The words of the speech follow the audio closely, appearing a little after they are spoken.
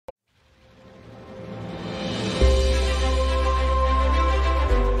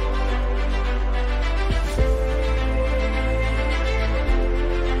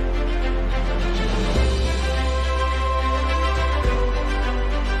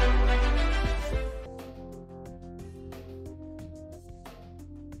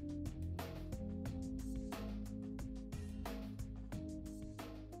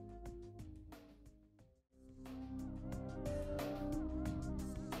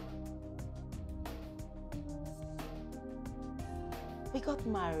We got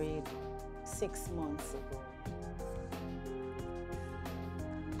married 6 months ago.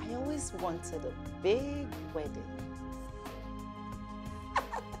 I always wanted a big wedding.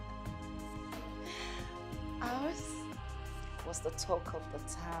 Ours was the talk of the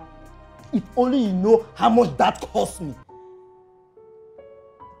town. If only you know how much that cost me.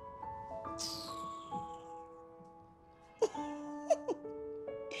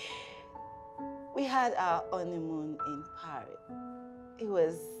 We had our honeymoon in Paris. It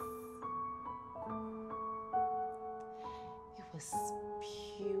was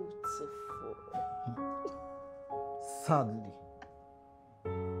beautiful. Sadly,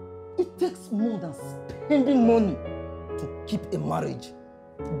 it takes more than spending money to keep a marriage.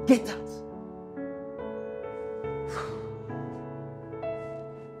 Get out.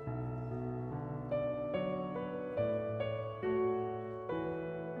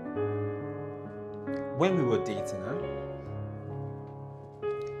 When we were dating,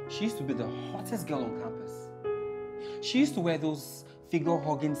 she used to be the hottest girl on campus. She used to wear those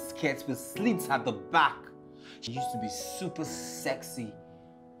figure-hugging skirts with slits at the back. She used to be super sexy.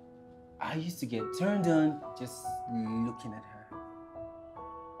 I used to get turned on just looking at her.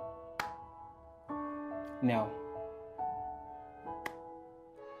 Now,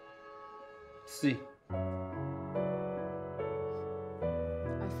 see. I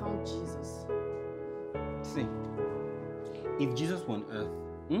found Jesus. See, if Jesus were on earth,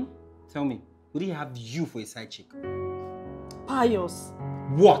 tell me, would he have you for a side chick? Pious.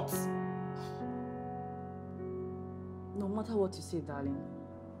 What? No matter what you say, darling,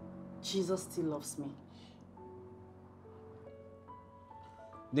 Jesus still loves me.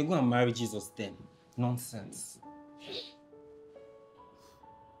 Then go and marry Jesus then. Nonsense.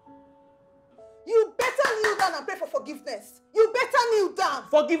 You better kneel down and pray for forgiveness. You better kneel down.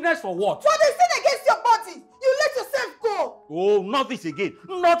 Forgiveness for what? For the sin against your body. You let yourself go. Oh, not this again.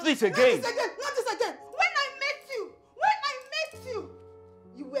 Not this again. Not this again. Not this again. When I met you,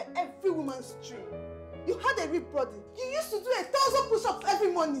 you were every woman's dream. You had a ripped body. You used to do 1,000 push-ups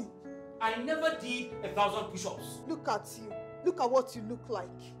every morning. I never did 1,000 push-ups. Look at you. Look at what you look like.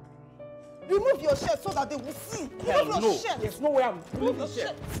 Remove your shirt so that they will see. Hell Remove no. your shirt. There's no way I'm Remove removing your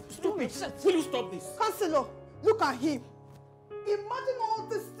shirt. shirt. Stupid. Will you stop this? Counselor, look at him. Imagine all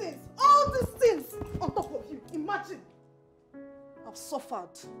these things on top of you. Imagine. I've suffered.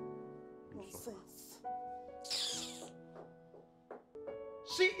 Nonsense.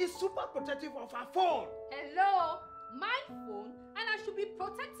 She is super protective of her phone. Hello, my phone, and I should be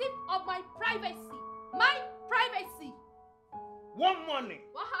protective of my privacy. My privacy. One morning,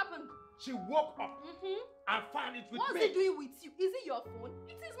 What happened? she woke up and found it with What's me. it doing with you? Is it your phone?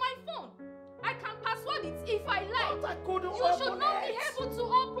 It is my phone. I can password it if I like. But I couldn't You should open not be it. able to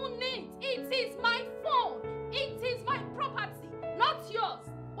open it. It is my phone. It is my property, not yours.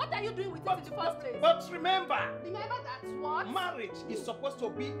 What are you doing with it in the first place? But remember, Remember that what? marriage is supposed to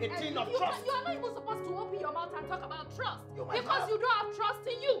be a thing of you trust. are not even supposed to open your mouth and talk about trust. You might Because have- you don't have trust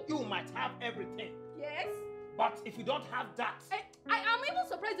in you. You might have everything, Yes? but if you don't have that, I am even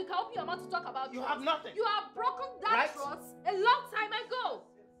surprised you can open your mouth to talk about you trust. have nothing. You have broken that Right? trust a long time ago.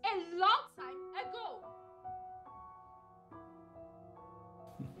 A long time ago.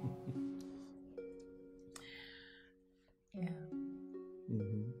 Yeah.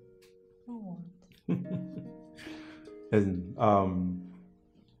 Oh, Listen,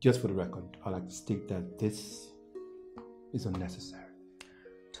 just for the record, I'd like to state that this is unnecessary.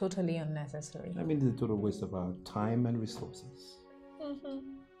 Totally unnecessary. I mean, it's a total waste of our time and resources.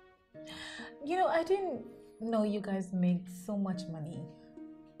 You know, I didn't know you guys make so much money.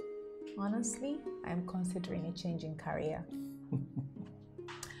 Honestly, I'm considering a change in career.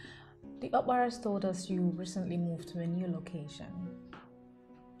 The Upwaras told us you recently moved to a new location.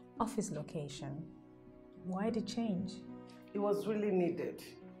 Office location. Why the change? It was really needed.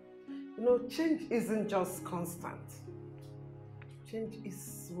 You know, change isn't just constant. Change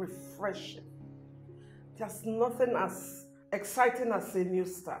is refreshing. There's nothing as exciting as a new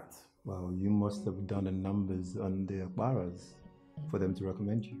start. Well, you must have done the numbers on the Akbaras for them to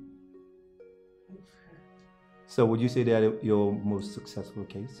recommend you. So would you say they are your most successful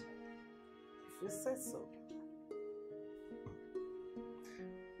case? If you say so.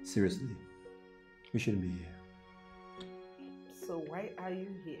 Seriously, we shouldn't be here. So why are you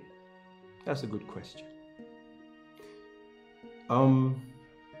here? That's a good question.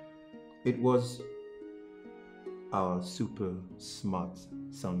 It was our super smart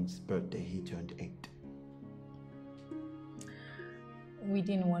son's birthday. He turned 8. We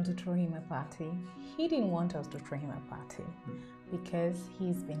didn't want to throw him a party. He didn't want us to throw him a party because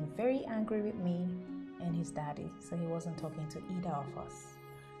he's been very angry with me and his daddy, so he wasn't talking to either of us,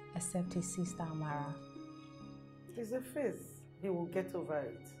 except his sister Amara. It's a phase. He will get over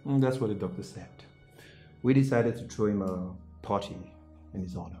it. That's what the doctor said. We decided to throw him a party in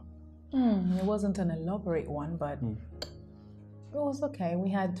his honor. It wasn't an elaborate one, but it was okay. We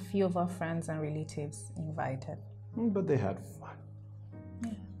had a few of our friends and relatives invited. But they had fun.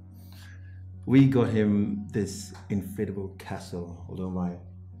 Yeah. We got him this inflatable castle, although my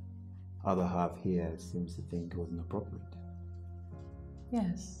other half here seems to think it was inappropriate.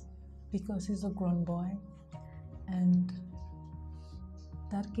 Yes, because he's a grown boy, and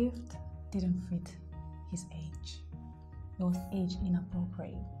that gift didn't fit his age. It was age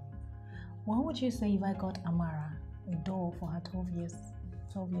inappropriate. What would you say if I got Amara a doll for her 12 years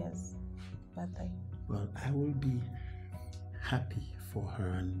birthday? Well, I will be happy for her,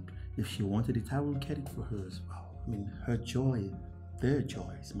 and if she wanted it, I will get it for her as well. I mean, her joy, their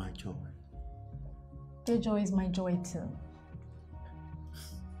joy is my joy. Their joy is my joy too.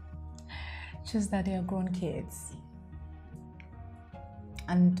 Just that they are grown kids.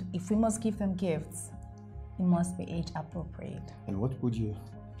 And if we must give them gifts, it must be age appropriate. And what would you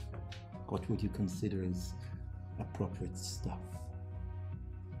consider as appropriate stuff?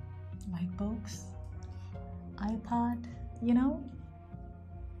 Like books, iPad,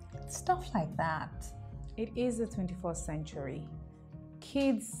 stuff like that. It is the 21st century.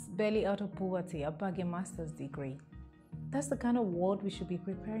 Kids barely out of poverty are bagging a master's degree. That's the kind of world we should be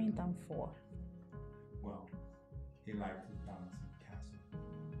preparing them for. Well, he liked his balancing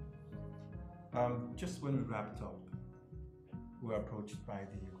castle. Just when we wrapped up, we were approached by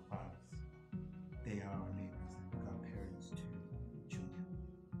the Okwales. They are our neighbors and our parents to Junior.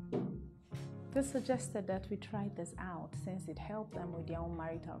 They suggested that we try this out since it helped them with their own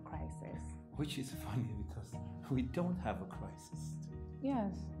marital crisis. Which is funny because we don't have a crisis.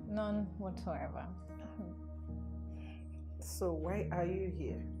 Yes, none whatsoever. So why are you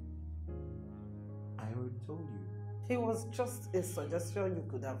here? I already told you. It was just a suggestion you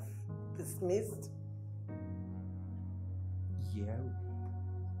could have dismissed. Yeah,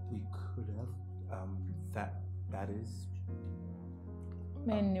 we could have. That is.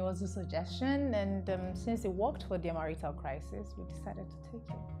 I mean, it was a suggestion, and since it worked for their marital crisis, we decided to take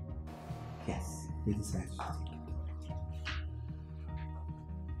it. Yes, we decided to take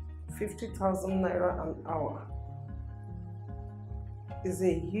it. 50,000 naira an hour is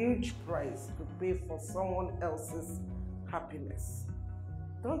a huge price to pay for someone else's happiness.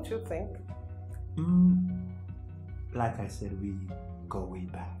 Don't you think? Like I said, we go way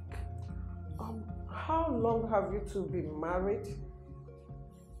back. How long have you two been married?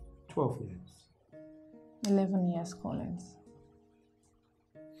 12 years. 11 years, Collins.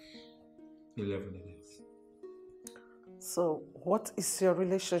 11 it is. So, what is your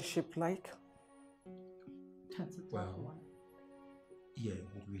relationship like? That's a tough one. Yeah,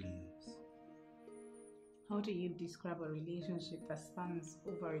 it really is. How do you describe a relationship that spans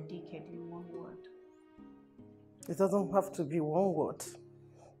over a decade in one word? It doesn't have to be one word.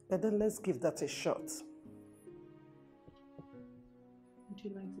 But then let's give that a shot. Would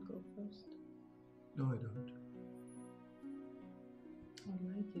you like to go first? No, I don't. I'd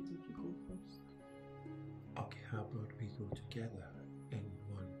like it if you go first. Okay, how about we go together in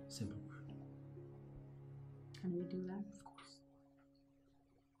one simple word? Can we do that? Of course.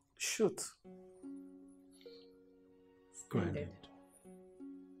 Shoot. Granted.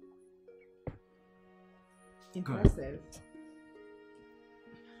 Impressive.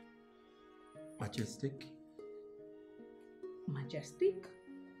 Majestic. Majestic?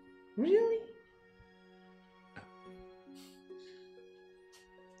 Really?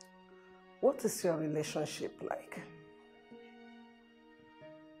 What is your relationship like?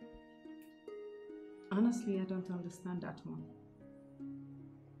 Honestly, I don't understand that one.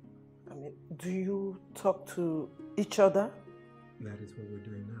 I mean, do you talk to each other? That is what we're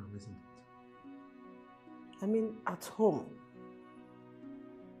doing now, isn't it? I mean, at home.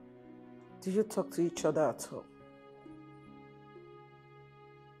 Do you talk to each other at home?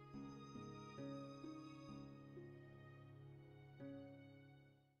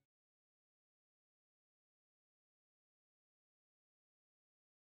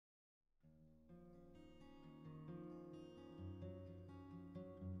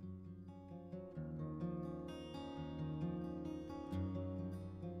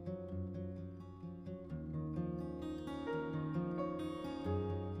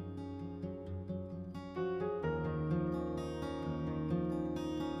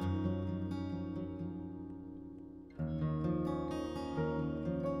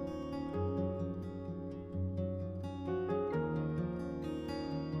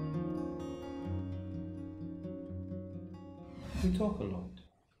 We talk a lot.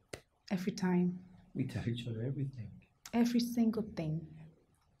 Every time. We tell each other everything. Every single thing.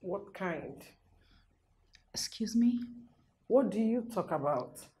 What kind? Excuse me? What do you talk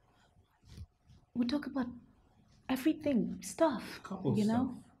about? We talk about everything, stuff, Couple you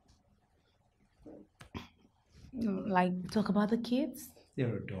know? Like, talk about the kids.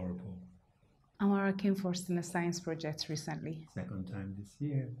 They're adorable. Amara came first in a science project recently. Second time this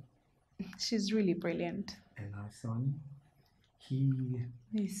year. She's really brilliant. And our son, he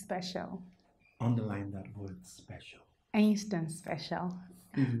He's special. underlined that word special. Einstein special.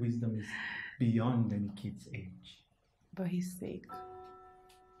 His wisdom is beyond any kid's age. But he's sick.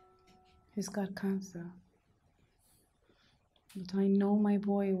 He's got cancer. But I know my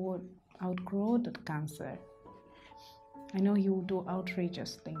boy would outgrow that cancer. I know he will do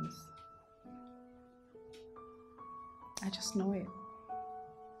outrageous things. I just know it.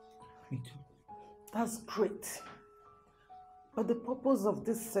 Me too. That's great. But the purpose of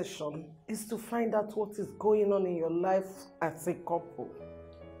this session is to find out what is going on in your life as a couple.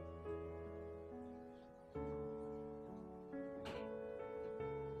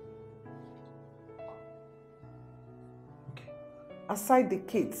 Okay. Aside the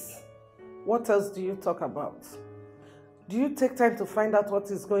kids, what else do you talk about? Do you take time to find out what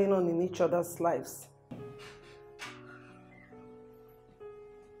is going on in each other's lives?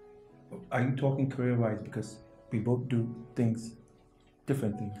 Are you talking career-wise? Because we both do things,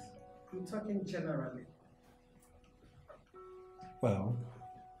 different things. I'm talking generally. Well,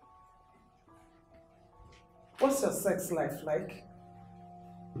 What's your sex life like?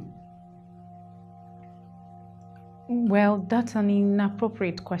 Well, that's an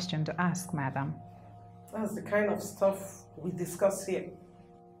inappropriate question to ask, madam. That's the kind of stuff we discuss here.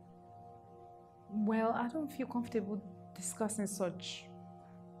 Well, I don't feel comfortable discussing such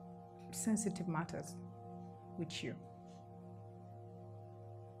sensitive matters with you.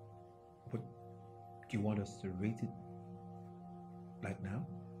 what do you want us to rate it like now?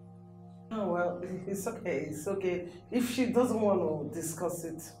 Oh, well, it's okay, it's okay. If she doesn't want to discuss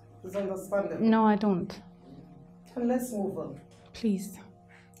it, it's understandable. No, I don't. Then let's move on. Please.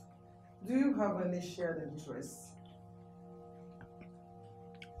 Do you have any shared interests?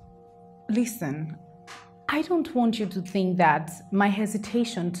 Listen, I don't want you to think that my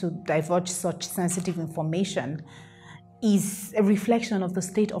hesitation to divulge such sensitive information is a reflection of the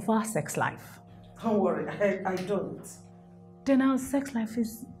state of our sex life. Don't worry, I don't. Then our sex life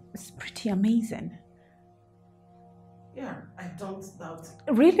is pretty amazing. Yeah, I don't doubt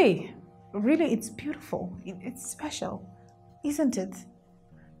it. Really, really, it's beautiful. It's special, isn't it?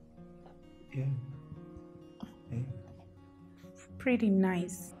 Yeah. Hey. Pretty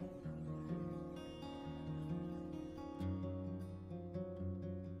nice.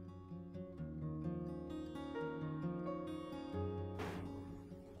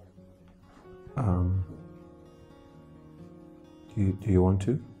 Do you want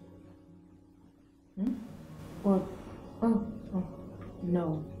to? What? Oh,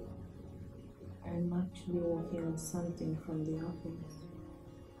 no. I'm actually working on something from the office.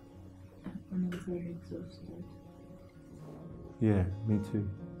 And I'm very exhausted. Yeah, me too.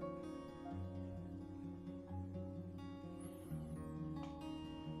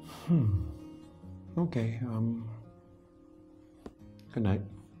 Okay, good night.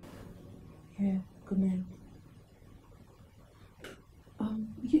 Yeah, good night.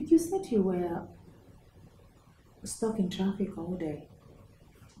 You said you were stuck in traffic all day.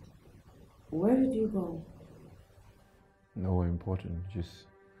 Where did you go? Nowhere important, just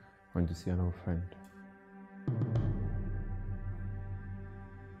went to see an old friend.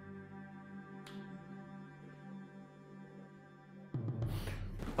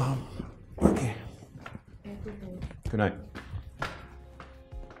 Okay. Good night.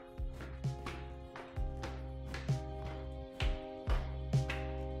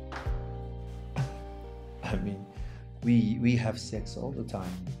 I mean, we have sex all the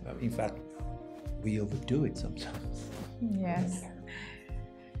time. In fact, we overdo it sometimes. Yes.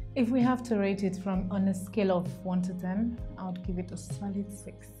 If we have to rate it from on a scale of 1 to 10, I would give it a solid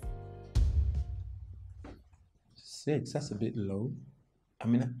 6. 6? That's a bit low. I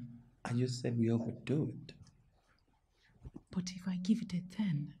mean, I just said we overdo it. But if I give it a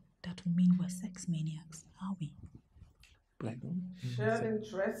 10, that will mean we're sex maniacs, are we? Like, Shared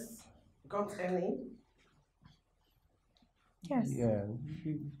interests? Got any? Yes. Yeah,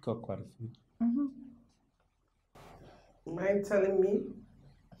 we got quite a few. Mind telling me?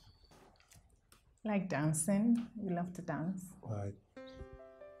 Like dancing. We love to dance. Right.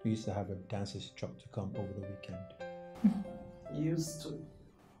 We used to have a dancer's truck to come over the weekend. Used to.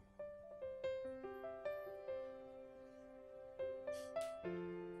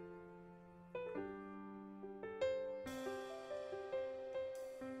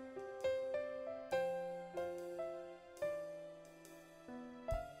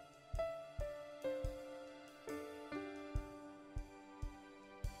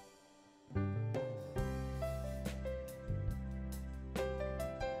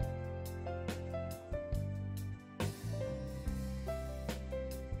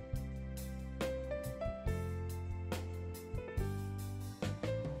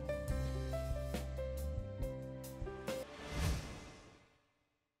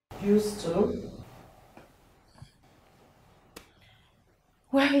 Used to?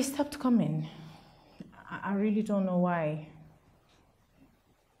 Well, he stopped coming. I really don't know why.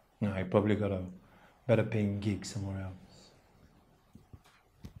 No, I probably got a better paying gig somewhere else.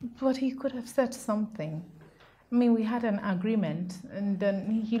 But he could have said something. I mean, we had an agreement, and then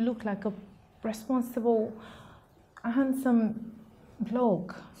he looked like a responsible, handsome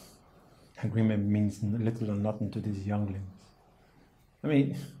bloke. Agreement means little or nothing to these younglings. I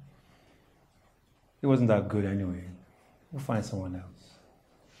mean, it wasn't that good anyway. We'll find someone else.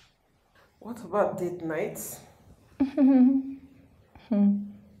 What about date nights? Hmm.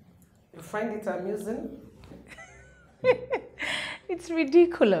 You find it amusing? It's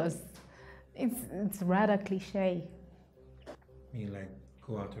ridiculous. It's rather cliche. I mean, like,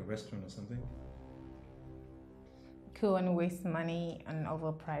 go out to a restaurant or something? Go and waste money on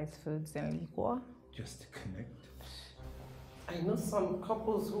overpriced foods and liquor. Just to connect. I know some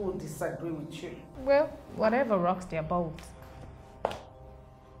couples who will disagree with you. Well, whatever rocks their boat.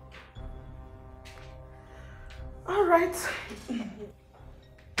 All right.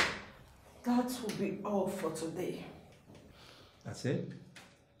 That will be all for today. That's it?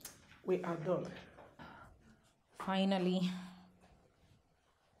 We are done. Finally.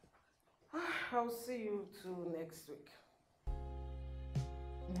 I'll see you two next week.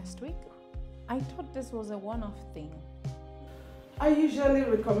 Next week? I thought this was a one-off thing. I usually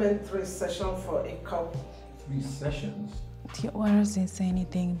recommend 3 sessions for a couple. 3 sessions? Why doesn't say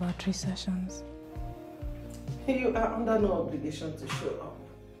anything about 3 sessions? You are under no obligation to show up.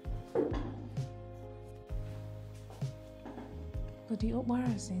 But the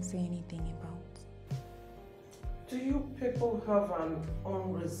Okwara doesn't say anything about. Do you people have an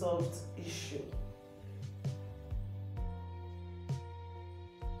unresolved issue?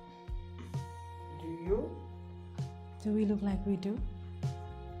 Do you? Do we look like we do?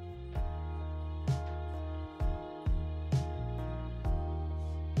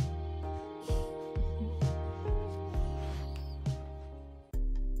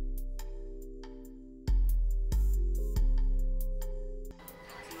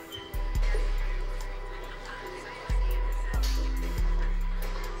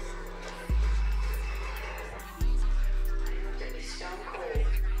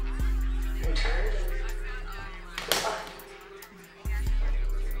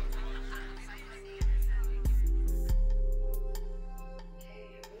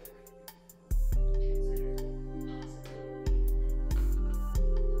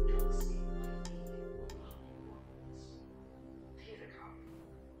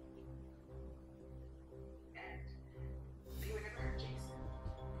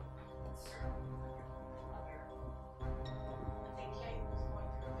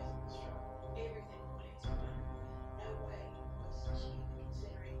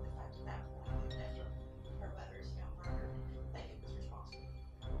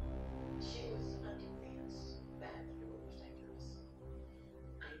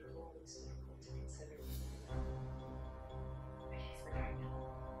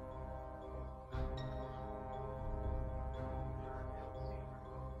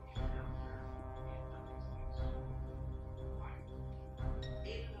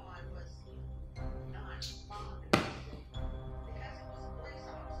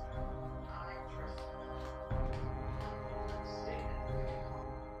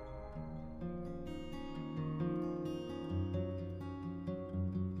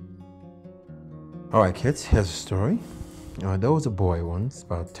 Alright kids, here's a story. There was a boy once,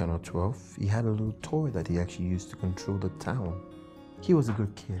 about 10 or 12. He had a little toy that he actually used to control the town. He was a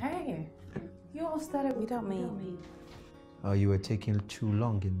good kid. Hey, you all started without me. You were taking too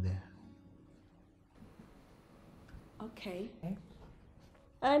long in there. Okay.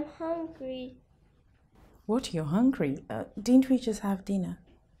 I'm hungry. What, you're hungry? Didn't we just have dinner?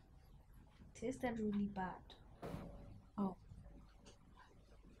 Tasted really bad. Oh.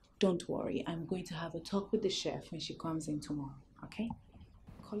 Don't worry, I'm going to have a talk with the chef when she comes in tomorrow, okay?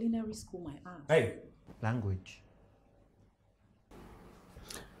 Culinary school my ass. Hey! Language.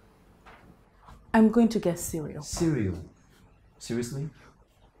 I'm going to get cereal. Cereal? Seriously?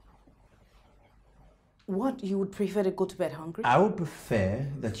 What, you would prefer to go to bed hungry? I would prefer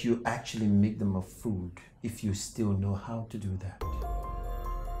that you actually make them a food if you still know how to do that.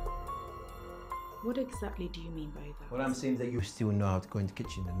 What exactly do you mean by that? What I'm saying is that you still know how to go in the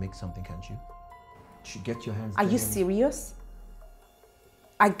kitchen and make something, can't you? You should get your hands Are you serious?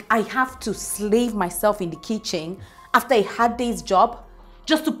 I have to slave myself in the kitchen after a hard day's job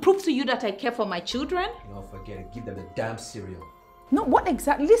just to prove to you that I care for my children? Don't forget it. Give them the damn cereal. No, what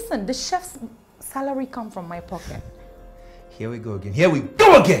exactly? Listen, the chef's salary comes from my pocket. Here we go again. Here we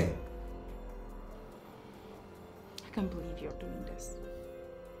go again! I can't believe you're doing this.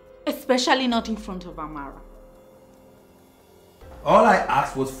 Especially not in front of Amara. All I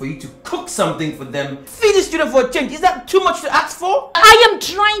asked was for you to cook something for them. Feed the student for a change. Is that too much to ask for? I am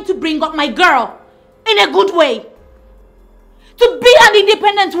trying to bring up my girl in a good way. To be an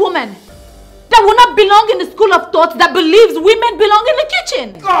independent woman that will not belong in the school of thought that believes women belong in the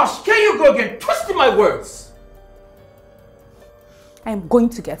kitchen. Gosh, can you go again? Twisting my words. I am going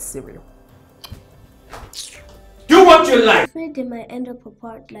to get cereal. Do what you like. I'm afraid they might end up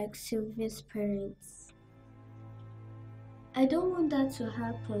apart like Sylvia's parents. I don't want that to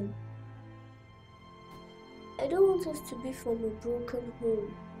happen. I don't want us to be from a broken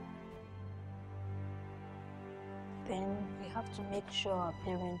home. Then we have to make sure our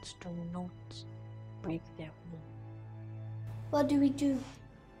parents do not break their home. What do we do?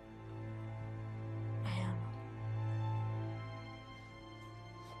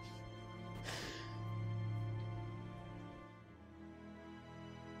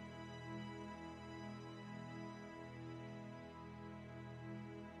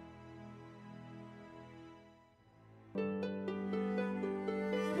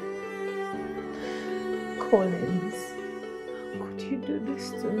 Collins, how could you do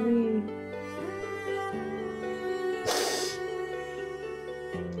this to me?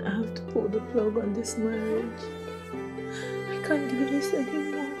 I have to pull the plug on this marriage. I can't do this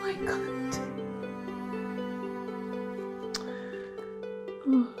anymore. I can't.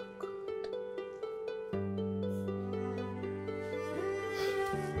 Oh, God.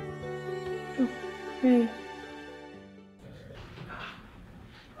 Oh, hey.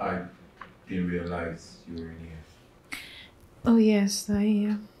 I didn't realize you were in here. Oh yes,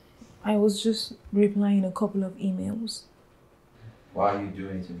 I was just replying a couple of emails. Why are you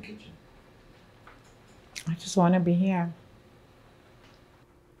doing it in the kitchen? I just want to be here.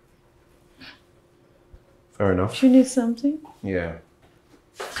 Fair enough. Do you need something? Yeah.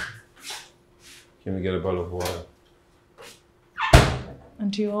 Can we get a bottle of water?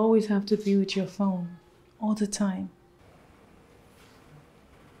 And you always have to be with your phone all the time.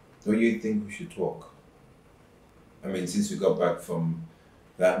 Don't you think we should talk? I mean, since we got back from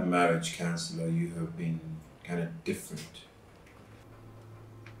that marriage counselor, you have been kind of different.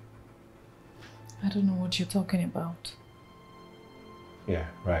 I don't know what you're talking about. Yeah,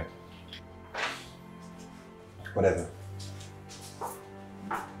 right. Whatever.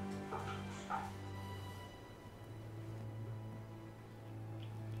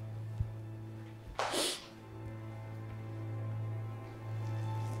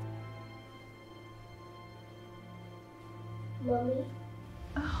 Mommy?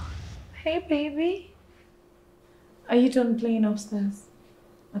 Oh, hey baby. Are you done playing upstairs?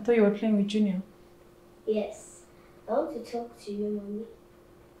 I thought you were playing with Junior. Yes. I want to talk to you, Mommy.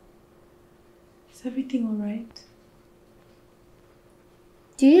 Is everything alright?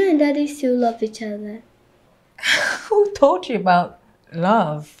 Do you and Daddy still love each other? Who told you about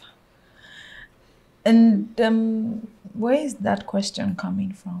love? And where is that question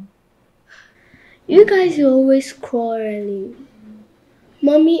coming from? You guys are always quarreling.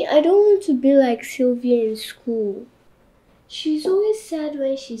 Mommy, I don't want to be like Sylvia in school. She's always sad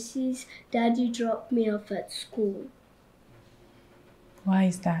when she sees Daddy drop me off at school. Why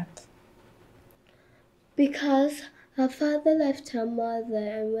is that? Because her father left her mother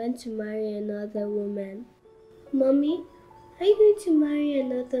and went to marry another woman. Mommy, are you going to marry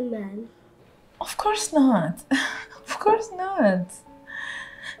another man? Of course not. Of course not.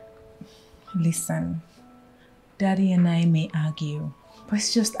 Listen, Daddy and I may argue, but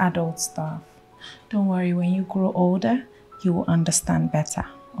it's just adult stuff. Don't worry, when you grow older, you will understand better,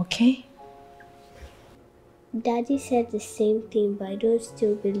 okay? Daddy said the same thing, but I don't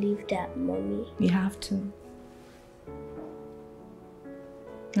still believe that, Mommy. You have to.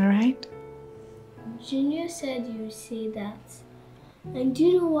 Alright? Junior said you would say that. And do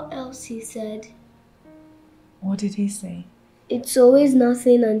you know what else he said? What did he say? It's always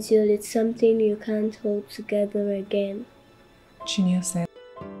nothing until it's something you can't hold together again. Junior said.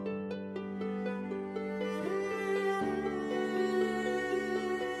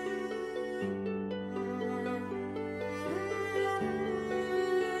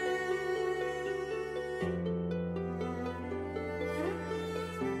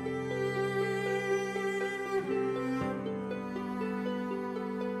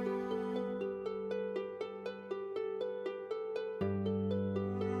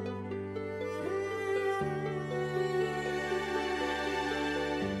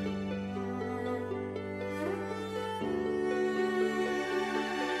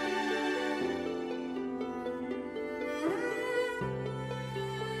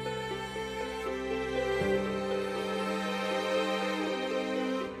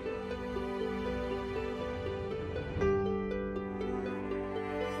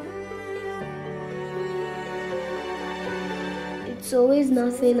 It's always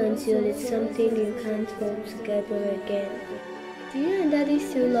nothing until it's something you can't hold together again. Do you and Daddy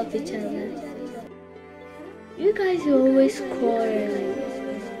still love each other? You guys are always quarreling.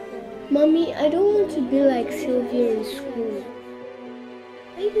 Mommy, I don't want to be like Sylvia in school.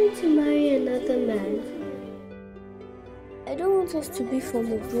 Are you going to marry another man? I don't want us to be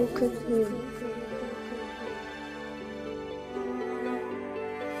from a broken home.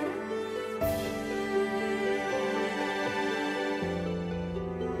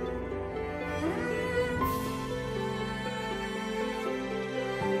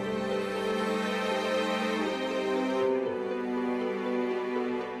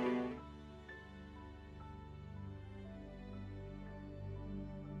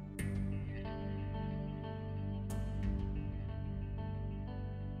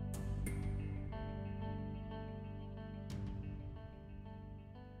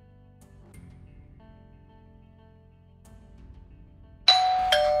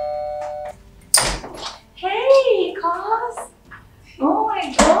 Hey, Cos! Oh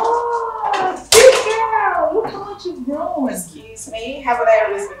my god! Good girl! Look how much you've grown! Excuse me, haven't I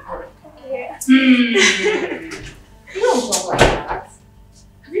always been good? Yeah. You don't talk like that.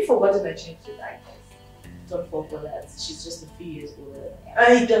 Have you forgotten I changed your diapers? Don't fall for that. She's just a few years older.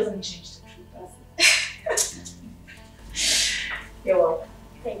 It doesn't change the truth, does it? You're welcome.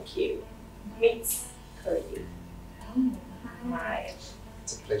 Thank you. Meet Cody. Oh, my.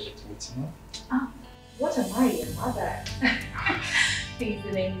 It's a pleasure to meet you. Oh. What am I, your mother? Please,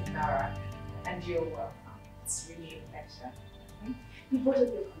 the name is Nara, and you're welcome. It's really a pleasure. You both of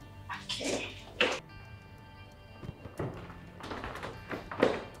you come. Okay.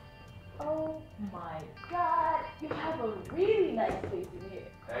 Oh my God, you have a really nice place in here.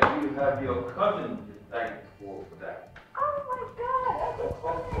 And you have your cousin to thank for that. Oh my God, that's a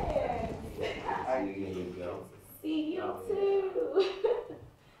friend. How you doing, girl? See you too.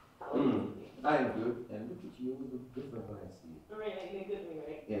 I'm good, and look at you with a different way I see you. Really, in a good way,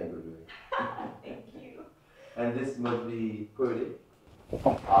 right? Yeah, good way. Thank you. And this must be Purdy.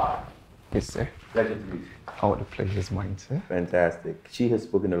 Yes, sir. Pleasure to meet you. Oh, the pleasure is mine, sir. Fantastic. She has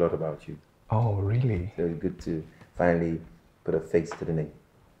spoken a lot about you. Oh, really? So it's good to finally put a face to the name.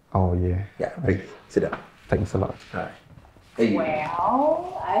 Oh, yeah. Yeah, please, sit down. Thanks a lot. All right. Hey.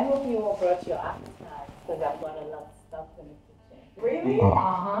 Well, I hope you all brought your appetite because I've got a lot of stuff in the kitchen. Really? Oh.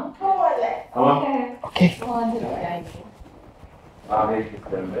 Uh-huh. Come on, let's. Come on. Okay. Come on to the dining. I'll make it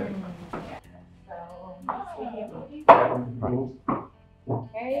them there.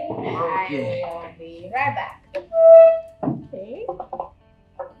 Okay, I will be right back. Okay.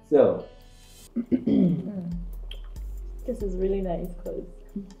 So. This is really nice, clothes.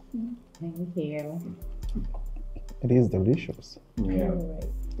 Thank you. It is delicious. Yeah. Alright.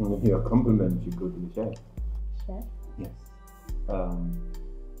 And if you're a compliment, you go to the chef. Chef? Yes.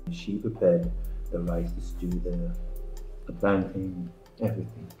 She prepared the rice, the stew, the plantain,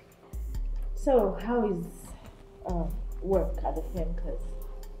 everything. So, how is work at the firm? Because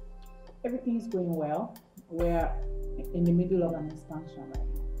everything's going well. We're in the middle of an expansion right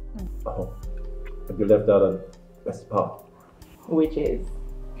now. Oh, have you left out a best part? Which is?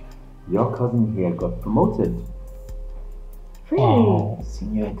 Your cousin here got promoted. Really? Oh,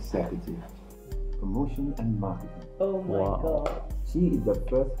 senior executive. Promotion and marketing. Oh my God. She is the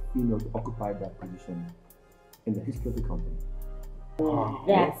first female to occupy that position in the history of the company.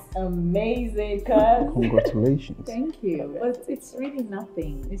 That's amazing, cuz. Congratulations. Thank you. But it's really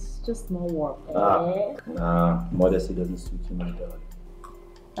nothing. It's just more work. Nah, modesty doesn't suit you, my darling.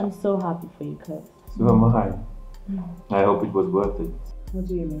 I'm so happy for you, cuz. So am I. I hope it was worth it. What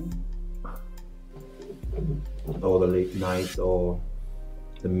do you mean? All the late nights, or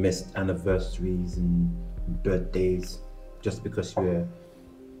the missed anniversaries and birthdays, just because we're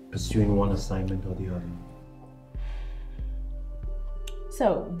pursuing one assignment or the other.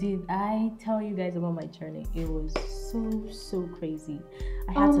 So, did I tell you guys about my journey? It was so crazy.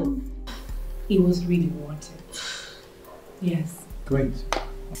 I had to. It was really worth it. Yes. Great.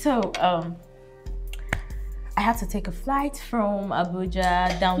 So, I had to take a flight from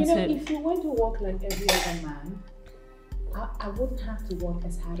Abuja down to. If you went to work like every other man, I wouldn't have to work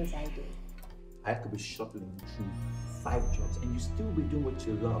as hard as I do. I could be shuttling through 5 jobs and you still be doing what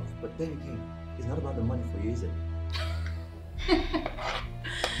you love. But then again, it's not about the money for you, is it?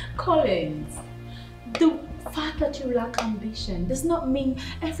 Collins, the fact that you lack ambition does not mean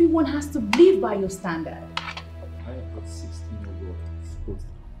everyone has to live by your standard. I have got 16-year royals, both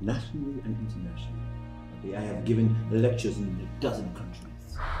nationally and internationally. I have given lectures in a dozen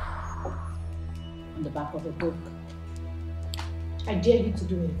countries. On the back of a book. I dare you to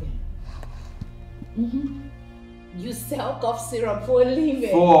do it again. You sell cough syrup for a living.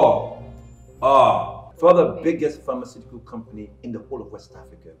 For the biggest pharmaceutical company in the whole of West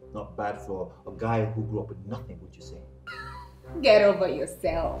Africa. Not bad for a guy who grew up with nothing, would you say? Get over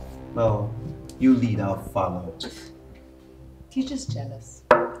yourself. Well, you lead, I'll follow. You're just jealous.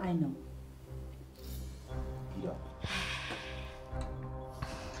 I know. Yeah.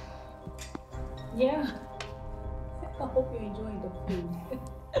 Yeah. I hope you're enjoying the food.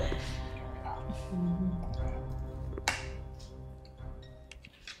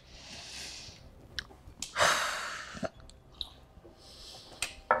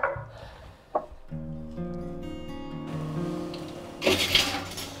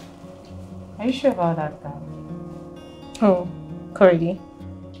 Are you sure about that guy? Oh, Cordy.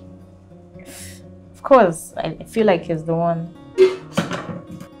 Of course, I feel like he's the one.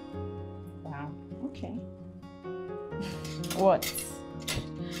 Wow. Okay. What?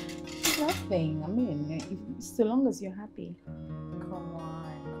 Nothing. I mean, so long as you're happy. Come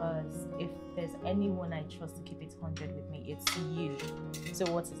on, because if there's anyone I trust to keep it 100 with me, it's you.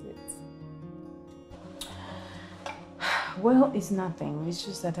 So what is it? Well, it's nothing. It's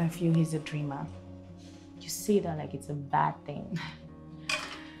just that I feel he's a dreamer. You say that like it's a bad thing.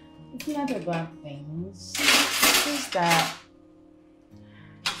 It's not a bad thing. It's just that,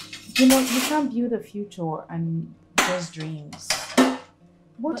 you know, you can't build a future and just dreams.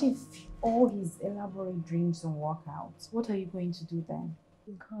 What if all his elaborate dreams don't work out? What are you going to do then?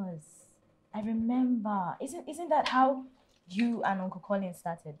 Because I remember, isn't that how you and Uncle Colin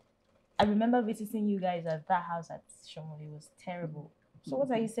started? I remember visiting you guys at that house at Shomoli. It was terrible. So what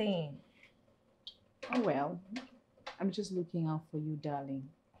are you saying? Oh well, I'm just looking out for you, darling.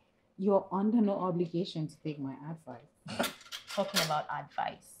 You're under no obligation to take my advice. Talking about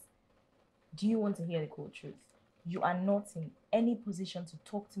advice. Do you want to hear the cold truth? You are not in any position to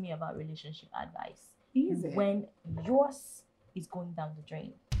talk to me about relationship advice. Is it? When yours is going down the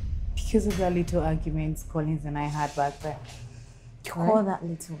drain. Because of the little arguments Collins and I had back there. You call that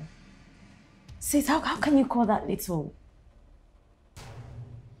little? Sis, how can you call that little?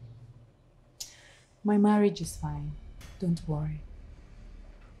 My marriage is fine. Don't worry.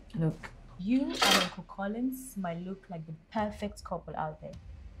 Look, you and Uncle Collins might look like the perfect couple out there,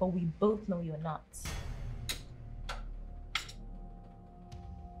 but we both know you're not.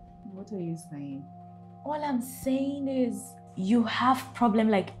 What are you saying? All I'm saying is you have problem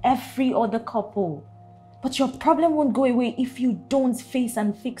like every other couple, but your problem won't go away if you don't face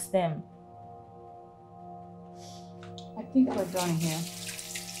and fix them. I think we're done here.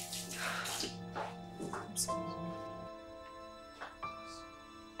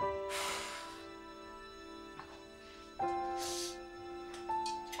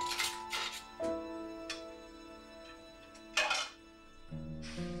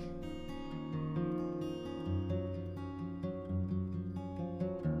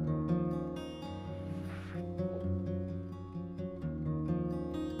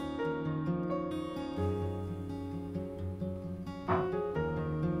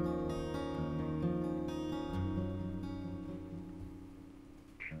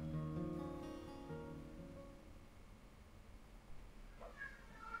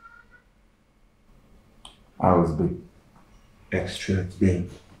 I was a bit extra today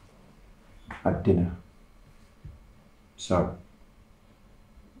at dinner. Sorry.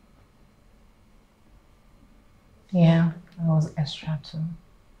 Yeah, I was extra too.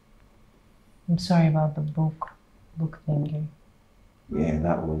 I'm sorry about the book thingy. Yeah,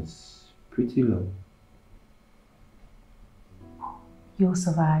 that was pretty low. You'll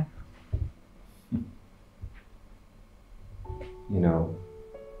survive. You know,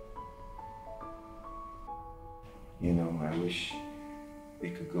 I wish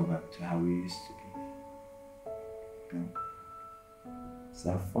we could go back to how we used to be. Let's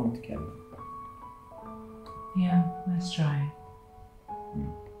have fun together. Yeah, let's try.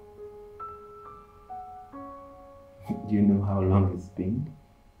 Do you know how long it's been?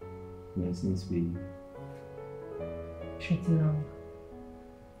 Since we... Pretty long.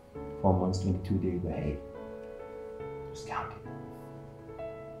 4 months, 22 days, but hey, just count it.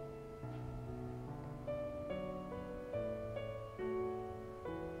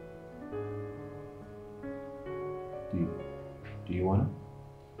 Do you want to?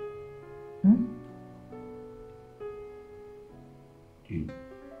 Do you?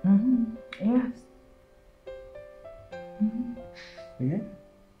 Yes. Yeah?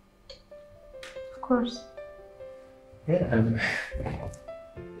 Of course. Yeah.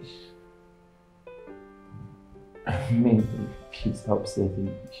 I mean, she's upset.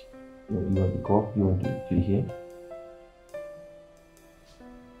 You want to go up? You want to hear?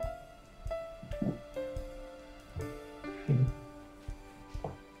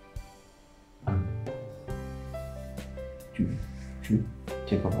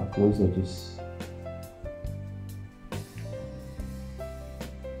 check up our clothes or just...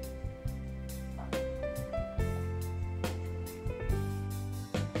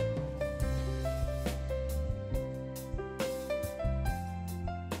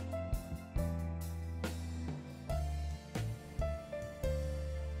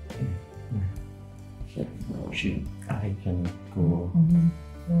 I can go.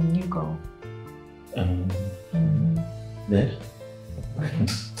 You go. There?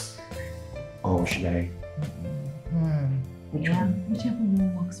 Or should I? Which one? Whichever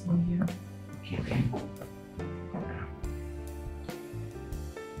one works for you. Okay.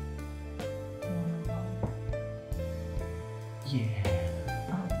 Yeah.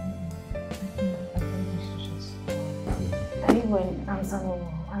 Are you going to answer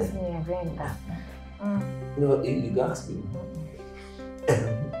me again that? No, you asked me.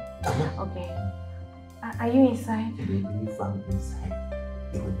 Okay. Are you inside? Maybe from inside.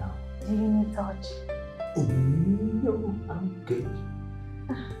 Even now. Do you need touch? No, I'm good.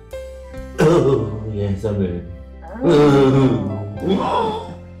 Oh, yes, I'm ready.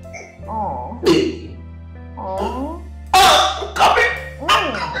 Oh. Oh.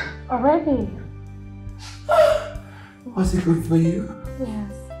 Already? Was it good for you?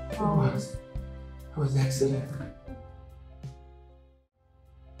 Yes. It was excellent.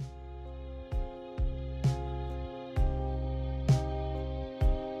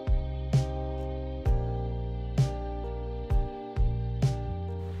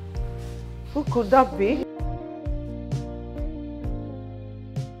 Who could that be?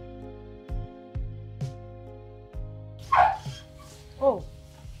 Oh,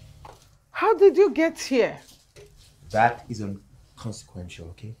 how did you get here? That is inconsequential,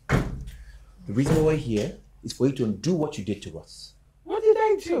 okay? The reason why we're here is for you to undo what you did to us. What did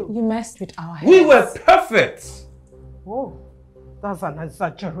I do? You messed with our heads. We were perfect! Oh, that's an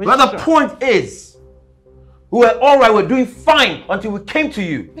exaggeration. But the point is, we were alright, we were doing fine until we came to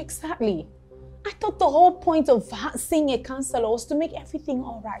you. Exactly. I thought the whole point of seeing a counselor was to make everything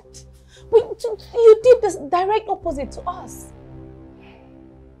all right. But you did the direct opposite to us.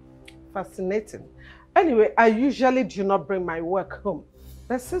 Fascinating. Anyway, I usually do not bring my work home.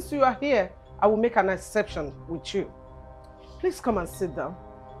 But since you are here, I will make an exception with you. Please come and sit down.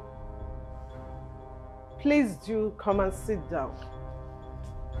 Please do come and sit down.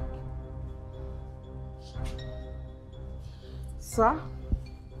 Sir?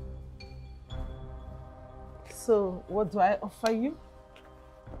 So, what do I offer you?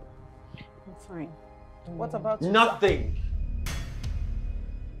 I'm fine. What about you? Nothing.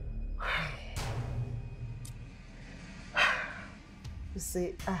 You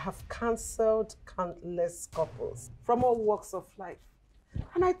see, I have counseled countless couples from all walks of life.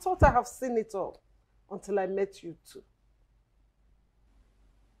 And I thought I have seen it all until I met you two.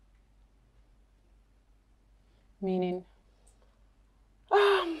 Meaning?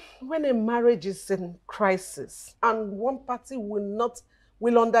 When a marriage is in crisis and one party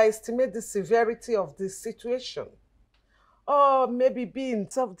will underestimate the severity of the situation, or maybe be in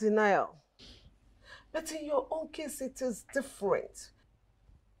self-denial. But in your own case, it is different.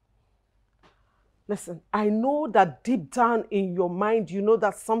 Listen, I know that deep down in your mind, you know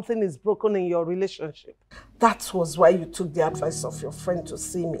that something is broken in your relationship. That was why you took the advice of your friend to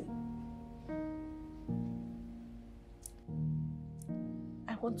see me.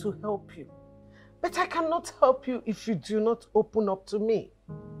 I want to help you, but I cannot help you if you do not open up to me.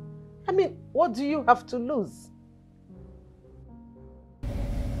 I mean, what do you have to lose?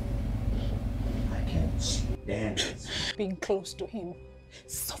 I can't stand it. Being close to him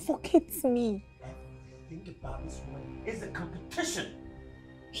suffocates me. Think about this one. It's a competition.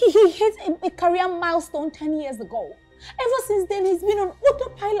 He hit a career milestone 10 years ago. Ever since then, he's been on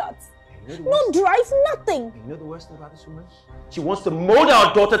autopilot. No drive, nothing. You know the worst thing about this woman? She wants to mold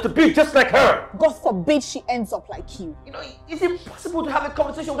our daughter to be just like her. God forbid she ends up like you. You know, it's impossible to have a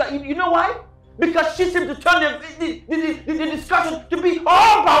conversation with her. You know why? Because she seems to turn the discussion to be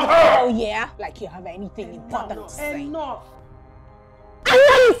all about her. Oh yeah? Like you have anything important to say. Enough. And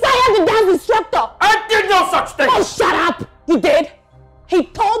now you fired the dance instructor. I did no such thing. Oh, shut up. You did? He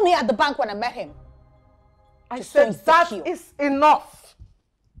told me at the bank when I met him. I said that is enough.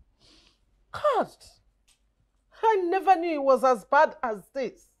 God, I never knew it was as bad as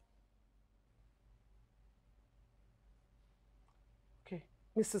this. Okay,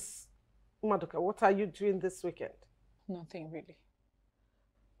 Mrs. Maduka, what are you doing this weekend? Nothing really.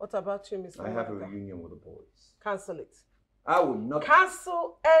 What about you, Mr. I have a Maduka? reunion with the boys. Cancel it. I will not.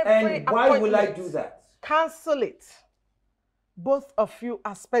 Cancel every And why will I appointment. do that? Cancel it. Both of you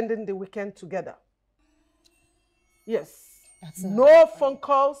are spending the weekend together. Yes. No phone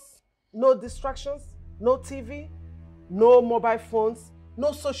calls, no distractions, no TV, no mobile phones,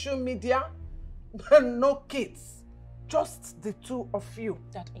 no social media, no kids. Just the two of you.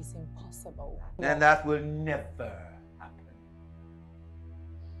 That is impossible. And that will never happen.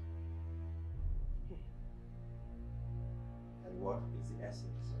 And what is the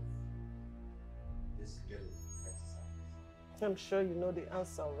essence of this little exercise? I'm sure you know the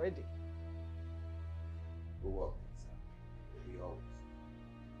answer already. We work things out. We always.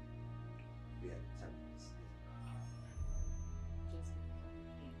 We have tempers.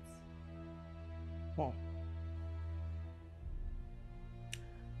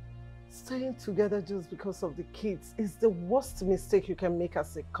 Staying together just because of the kids is the worst mistake you can make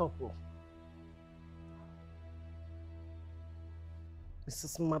as a couple.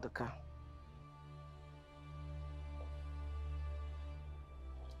 Mrs. Maduka.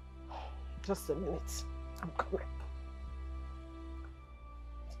 Just a minute. I'm coming.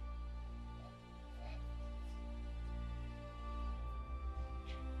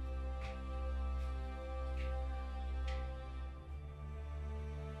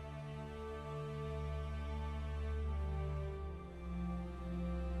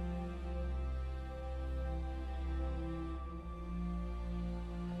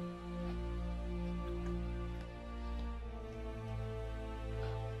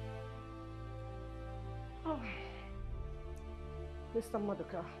 Mr.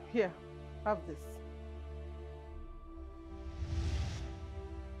 Maduka, here, have this.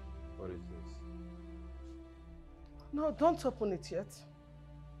 What is this? No, don't open it yet.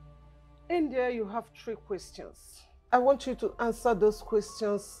 In there you have 3 questions. I want you to answer those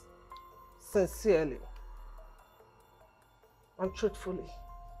questions sincerely and truthfully.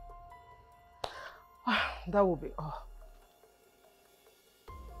 That will be all.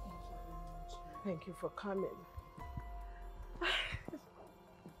 Thank you for coming.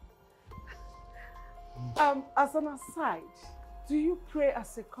 As an aside, do you pray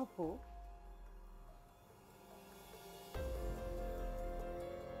as a couple?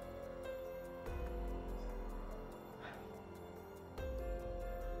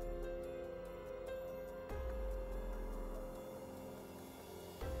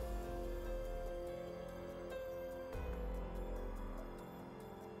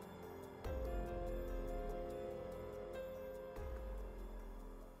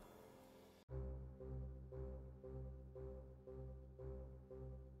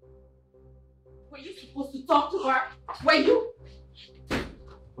 Were you supposed to talk to her? Were you?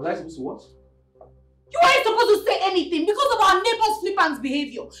 Was I supposed to what? You weren't supposed to say anything because of our neighbor's flippant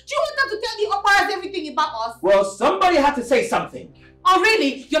behavior. Do you want them to tell the operas everything about us? Well, somebody had to say something. Oh,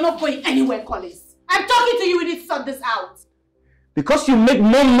 really? You're not going anywhere, Collins. I'm talking to you. We need to sort this out. Because you make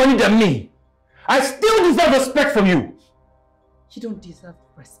more money than me, I still deserve respect from you. You don't deserve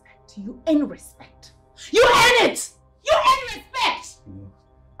respect. You earn respect. You earn it! You earn respect!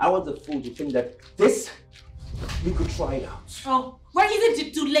 I was a fool to think that this, we could try it out. Oh, why isn't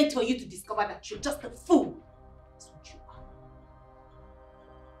it too late for you to discover that you're just a fool? That's what you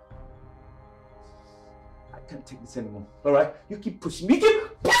are. I can't take this anymore, alright? You keep pushing me,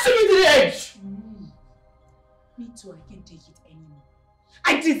 to the edge! Me too, I can't take it anymore.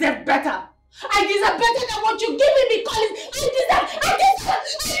 I deserve better! I deserve better than what you're giving me, Collins! I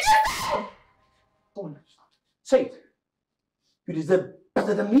deserve! Go on, say it. You deserve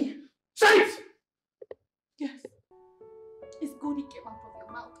better than me? Say it! Yes. It's good it came out of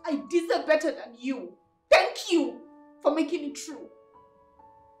your mouth. I deserve better than you. Thank you for making it true.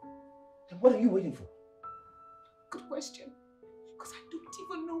 Then what are you waiting for? Good question. Because I don't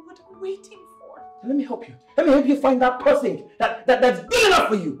even know what I'm waiting for. Let me help you. Let me help you find that person that's good enough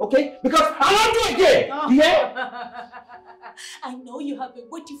for you, okay? Because I won't do it again. Oh. Yeah? I know you have been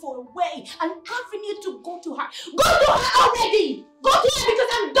waiting for a way and avenue to go to her. Go to her already! Go to her because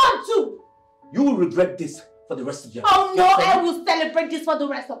I'm done too! You will regret this for the rest of your life. Oh no, I will celebrate this for the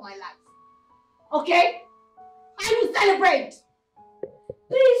rest of my life. Okay? I will celebrate!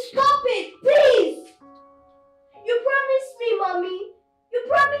 Please stop it, please! You promised me, Mommy. You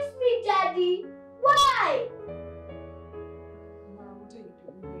promised me, Daddy. Why? Mom, what are you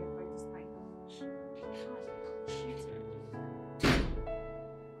doing here by this time?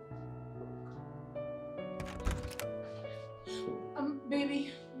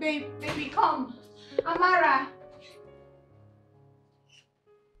 Baby, come. Amara.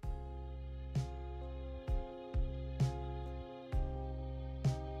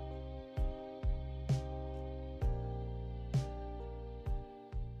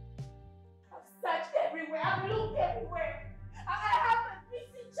 I've searched everywhere. I've looked everywhere. I have a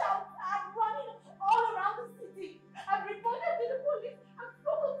missing child. I'm running all around the city. I've reported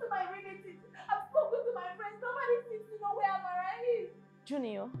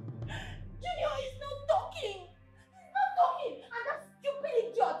Junior. Junior is not talking! He's not talking! And that stupid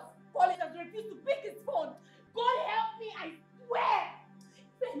idiot, Collins, has refused to pick his phone. God help me, I swear!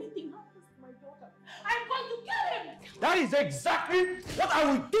 If anything happens to my daughter, I'm going to kill him! That is exactly what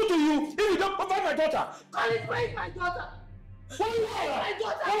I will do to you if you don't provide my daughter. Collins, where is my daughter? What are you doing? My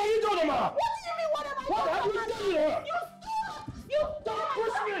daughter! What are you doing, Ma? What do you mean, what am I doing? What have you done to her? You stole! You stole! Don't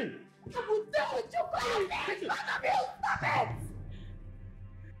push me! I will deal with you, Collins! Stop it! Stop it!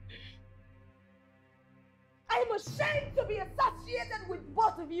 I am ashamed to be associated with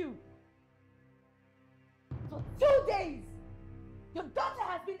both of you. For 2 days, your daughter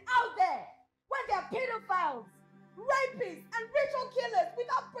has been out there when they are pedophiles, rapists, and ritual killers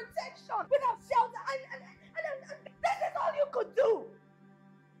without protection, without shelter, and this is all you could do.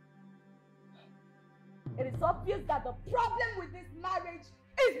 It is obvious that the problem with this marriage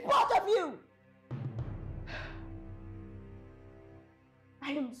is both of you.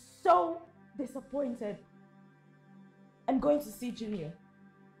 I am so disappointed. I'm going to see Junior.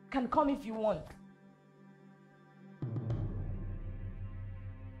 Can come if you want.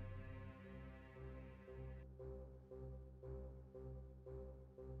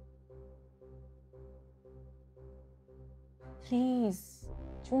 Please,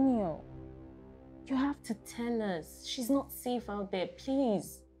 Junior. You have to tell us. She's not safe out there,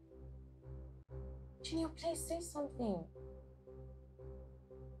 please. Junior, please say something.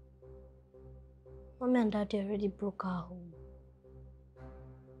 Mommy and Daddy already broke our home.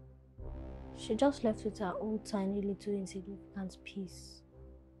 She just left with her own tiny little insignificant piece.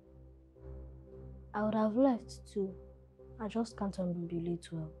 I would have left too. I just can't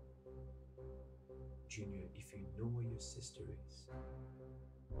ambulate well. Junior, if you know where your sister is,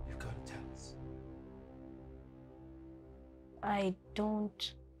 you've got to tell us. I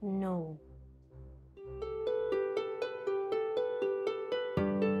don't know.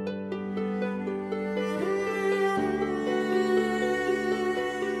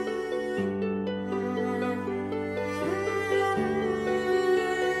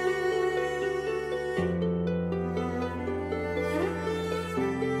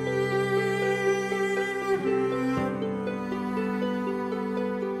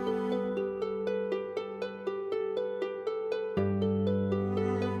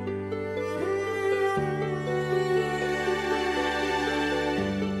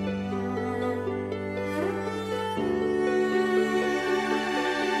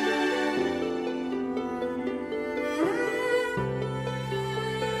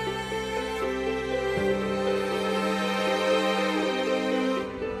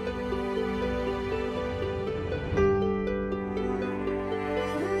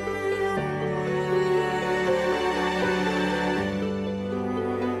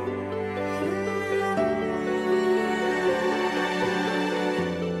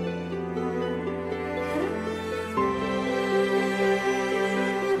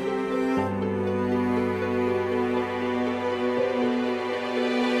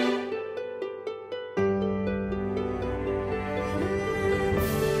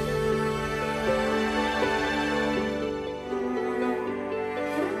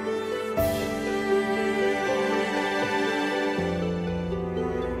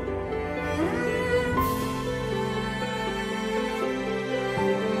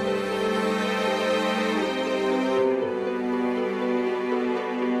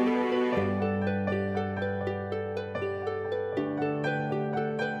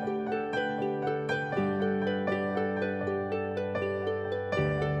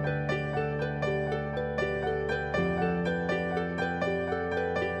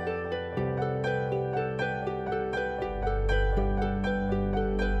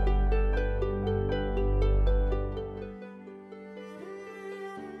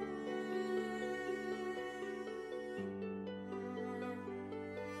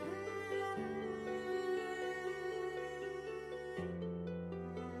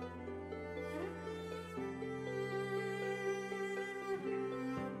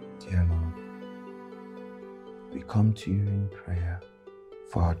 Dear Lord, we come to you in prayer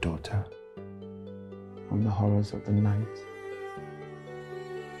for our daughter from the horrors of the night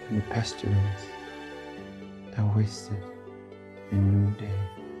and the pestilence that wasted a new day.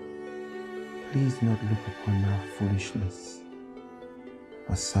 Please not look upon our foolishness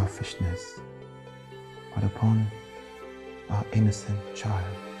or selfishness, but upon our innocent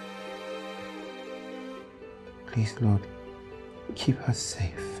child. Please, Lord, keep her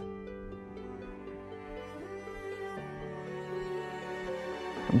safe.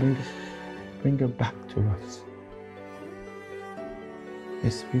 And bring her back to us.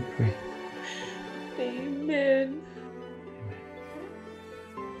 Yes, we pray. Amen.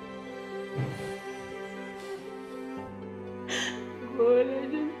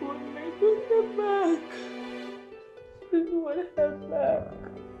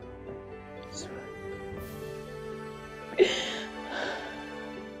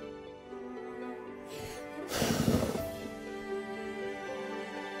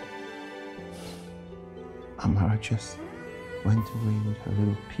 Amara just went away with her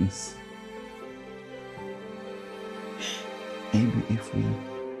little piece. Maybe if we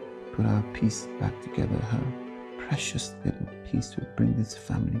put our piece back together, her precious little piece will bring this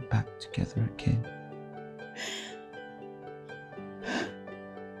family back together again.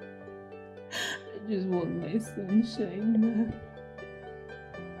 I just want my sunshine back.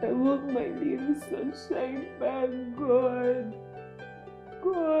 I want my little sunshine back, God.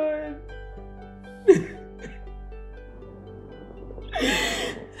 God.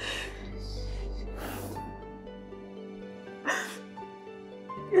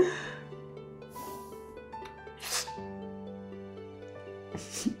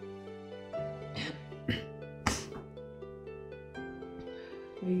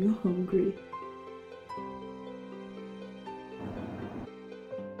 Are you hungry?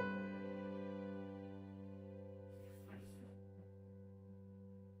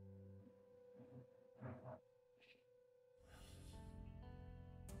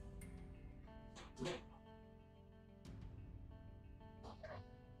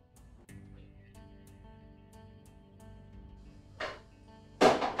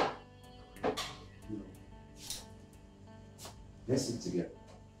 Let's sit together.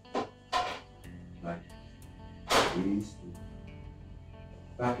 Like we used to.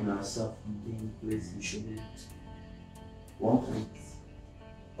 Backing ourselves from being placed in sugar. One plate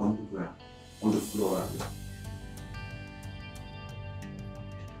on the ground, on the floor of it.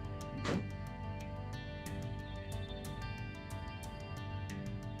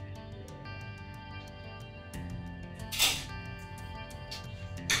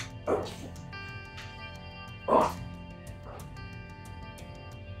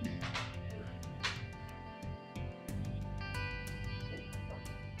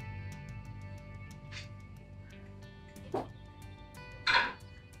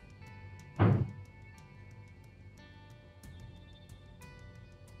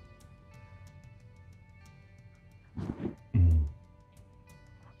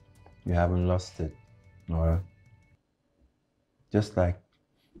 You haven't lost it, Nora. Just like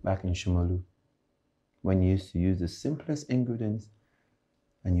back in Shomolu, when you used to use the simplest ingredients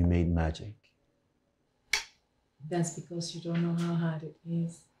and you made magic. That's because you don't know how hard it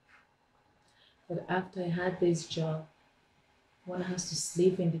is. But after I had this job, one has to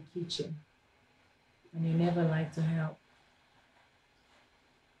sleep in the kitchen, and you never like to help.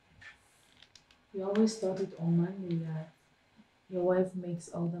 You always thought it unmanly that your wife makes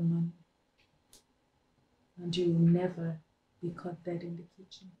all the money, and you will never be caught dead in the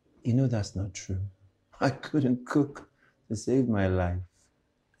kitchen. You know that's not true. I couldn't cook to save my life.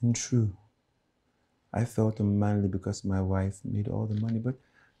 And true, I felt unmanly because my wife made all the money, but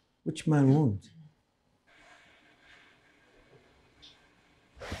which man won't?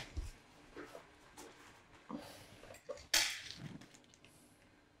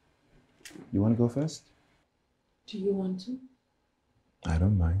 You want to go first? Do you want to? I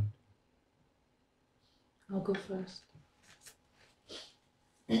don't mind. I'll go first.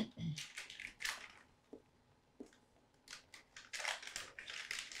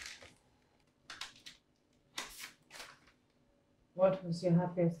 What was your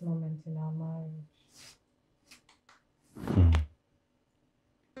happiest moment in our marriage?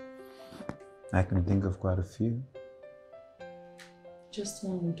 I can think of quite a few. Just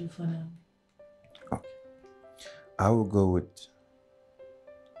one will do for now. I will go with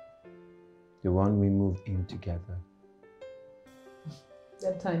the one we moved in together.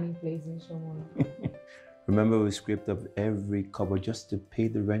 That tiny place in Shomolu. Remember, we scraped up every cupboard just to pay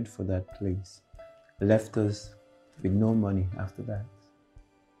the rent for that place. Left us with no money after that.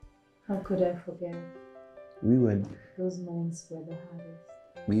 How could I forget? Those months were the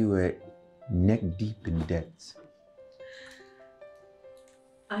hardest. We were neck deep in debt.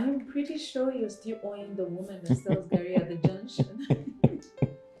 I'm pretty sure you're still owing the woman that sells Gary at the junction.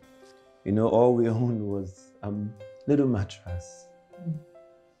 You know, all we owned was a little mattress.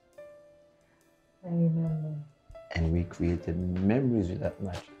 I remember. And we created memories with that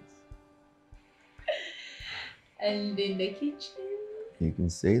mattress. And in the kitchen. You can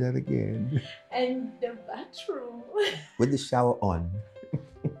say that again. And the bathroom. With the shower on.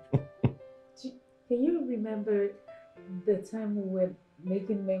 Can you remember the time we were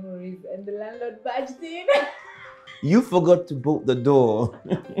making memories and the landlord barged in? You forgot to bolt the door.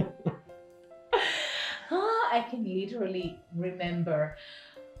 I can literally remember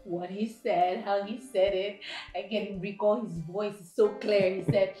what he said, how he said it. I can recall his voice. It's so clear. He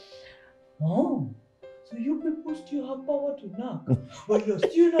said, "Oh, so you people still have power to knock, but you're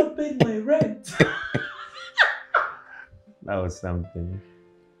still not paying my rent." That was something.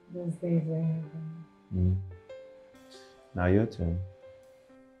 Those days were heaven. Now your turn.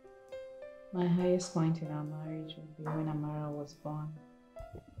 My highest point in our marriage would be when Amara was born.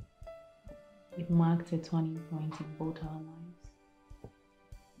 It marked a turning point in both our lives.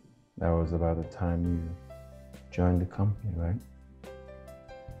 That was about the time you joined the company, right?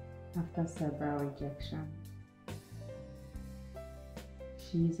 After several rejections,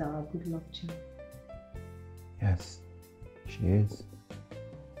 she is our good luck charm. Yes, she is.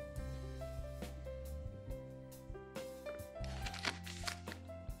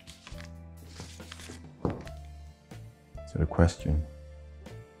 So the question,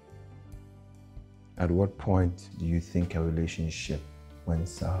 at what point do you think a relationship went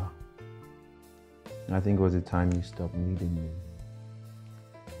sour? I think it was the time you stopped needing me.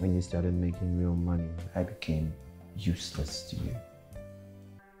 When you started making real money, I became useless to you.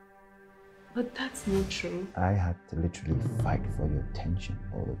 But that's not true. I had to literally fight for your attention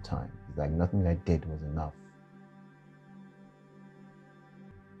all the time. It's like nothing I did was enough.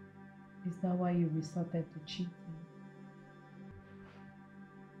 Is that why you resorted to cheating?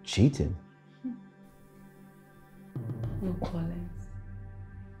 Cheating? No, Collins.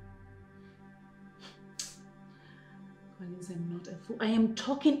 Collins, I'm not a fool. I am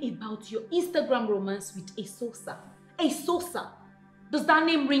talking about your Instagram romance with Esosa. Esosa! Does that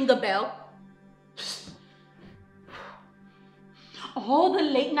name ring a bell? All the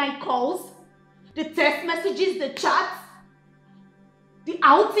late night calls, the text messages, the chats, the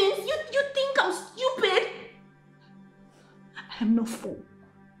outings. You think I'm stupid? I'm no fool.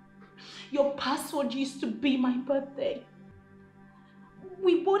 Your password used to be my birthday.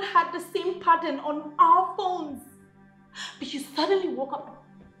 We both had the same pattern on our phones. But you suddenly woke up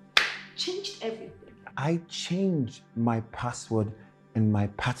and changed everything. I changed my password and my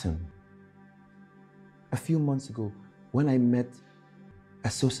pattern. A few months ago, when I met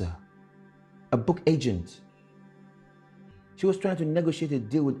Esosa, a book agent, she was trying to negotiate a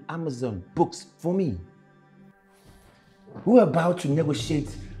deal with Amazon Books for me. We were about to negotiate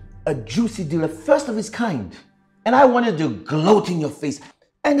a juicy deal, a first of its kind. And I wanted to gloat in your face.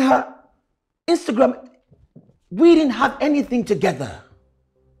 And her Instagram, we didn't have anything together.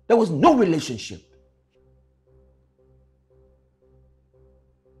 There was no relationship.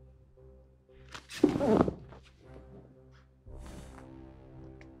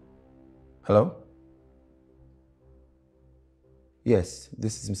 Hello? Yes,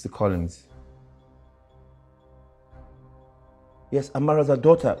 this is Mr. Collins. Yes, Amara's her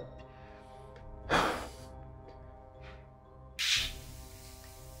daughter.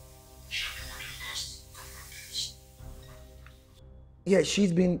 Yeah,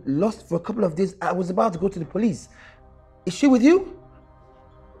 she's been lost for a couple of days. I was about to go to the police. Is she with you?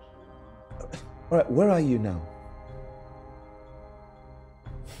 All right, where are you now?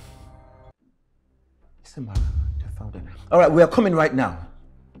 It's Amara. I found her. All right, we are coming right now.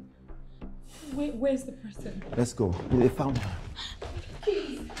 Where's the person? Let's go. They found her.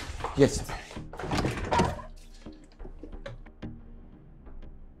 Please. Yes.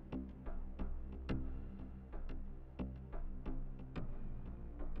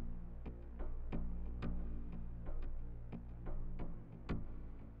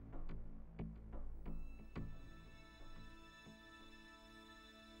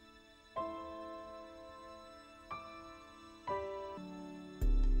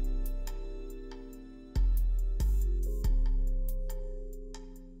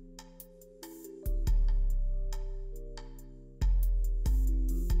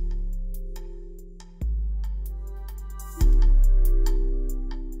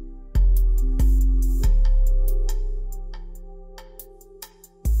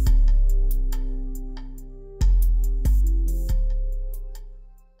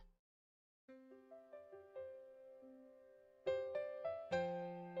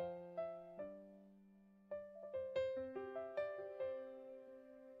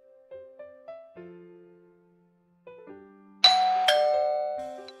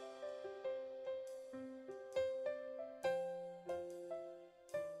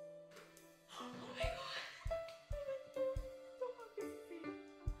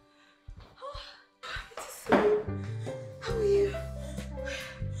 How are you? Oh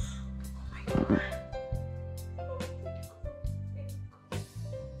my God.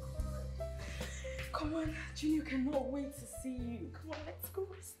 Come on, Junior cannot wait to see you. Come on, let's go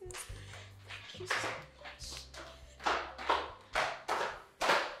upstairs. Thank you so much.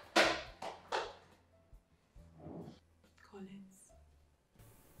 Collins,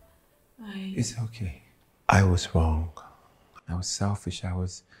 It's okay. I was wrong. I was selfish. I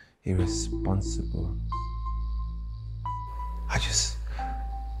was irresponsible. I just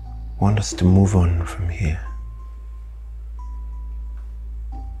want us to move on from here.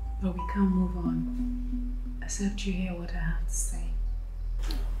 But we can't move on, except you hear what I have to say.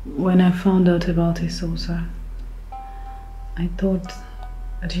 When I found out about Isosa, I thought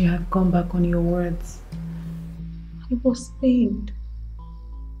that you had gone back on your words. I was pained.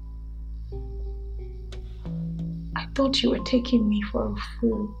 I thought you were taking me for a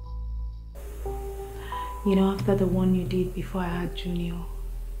fool. You know, after the one you did before I had Junior,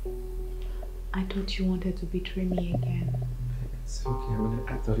 I thought you wanted to betray me again. It's okay. I mean,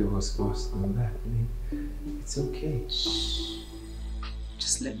 I thought it was worse than that. I mean, it's okay. Shh.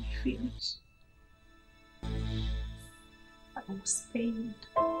 Just let me finish. I was pained.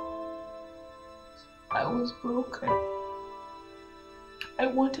 I was broken. I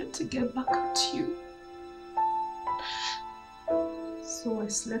wanted to get back at you. So I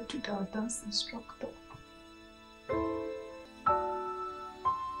slept with our dance instructor.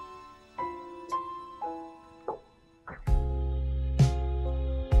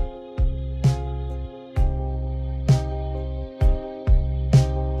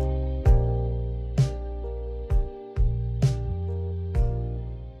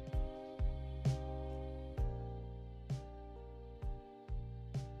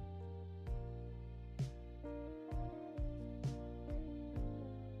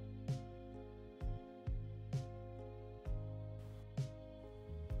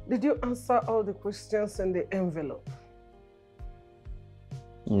 Did you answer all the questions in the envelope?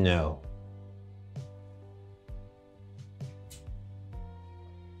 No.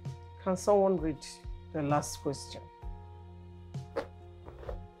 Can someone read the last question?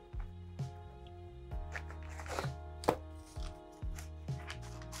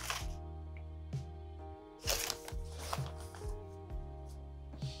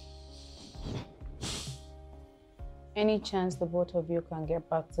 Any chance the both of you can get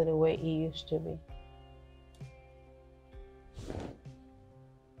back to the way it used to be?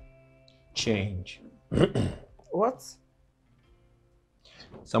 Change. What?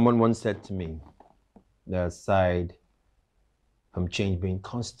 Someone once said to me, the aside from change being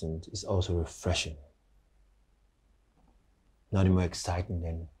constant is also refreshing. Nothing more exciting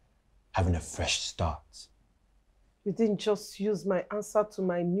than having a fresh start. You didn't just use my answer to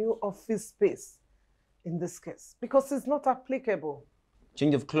my new office space in this case, because it's not applicable.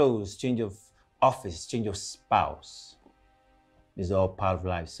 Change of clothes, change of office, change of spouse. This is all part of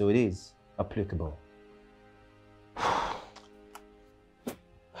life, so it is applicable.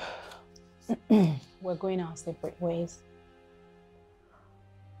 We're going our separate ways.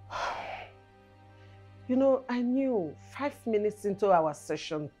 You know, I knew 5 minutes into our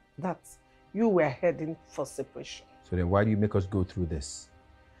session that you were heading for separation. So then why do you make us go through this?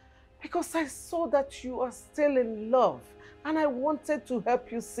 Because I saw that you are still in love and I wanted to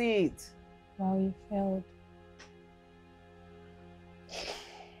help you see it. Well, you failed.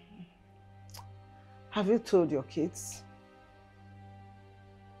 Have you told your kids?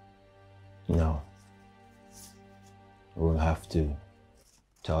 No. We'll have to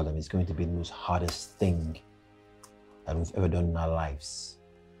tell them. It's going to be the most hardest thing that we've ever done in our lives.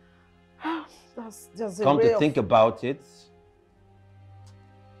 That's just a Come way to of... think about it,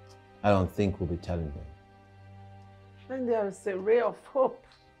 I don't think we'll be telling them. And there is a ray of hope.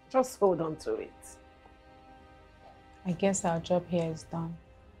 Just hold on to it. I guess our job here is done.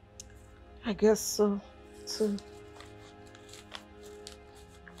 I guess so, too.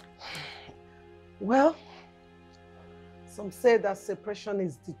 Well, some say that separation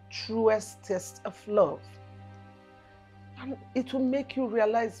is the truest test of love. And it will make you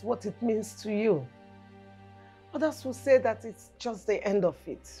realize what it means to you. Others will say that it's just the end of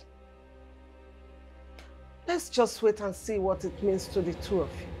it. Let's just wait and see what it means to the two of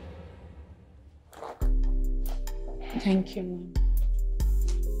you. Thank you, Mom.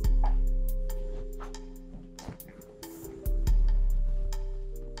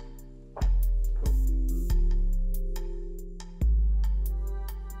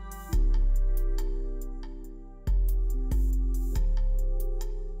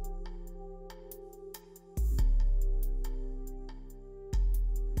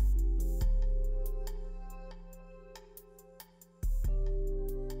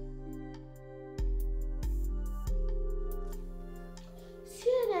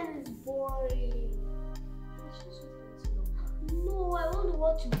 CNN is boring. No, I want to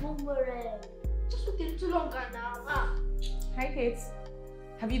watch Boomerang. Just look a little longer now. Hi, Kate.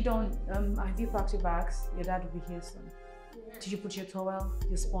 Have you packed your bags? Your dad will be here soon. Yeah. Did you put your towel,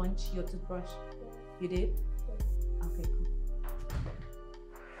 your sponge, your toothbrush? You did? Okay, cool.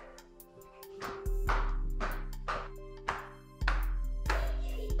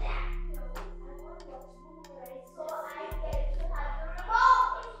 Give it back.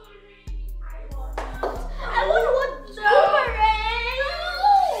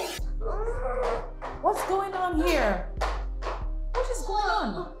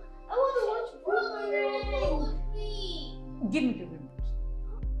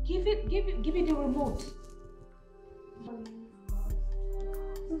 Give it the remote.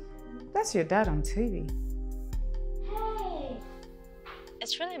 That's your dad on TV. Hey!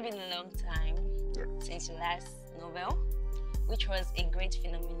 It's really been a long time since your last novel, which was a great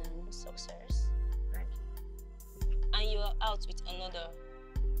phenomenal success. Thank you. And you are out with another,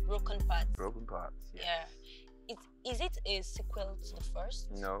 Broken Parts. Broken Parts, yes. Yeah. Is it a sequel to the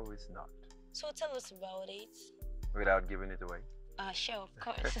first? No, it's not. So tell us about it. Without giving it away. Sure, of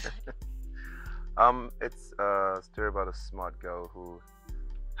course. It's a story about a smart girl who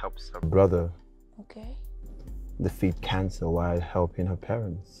helps her brother defeat cancer while helping her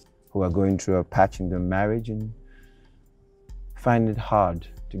parents, who are going through a patch in their marriage and find it hard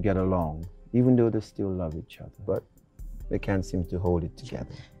to get along, even though they still love each other, but they can't seem to hold it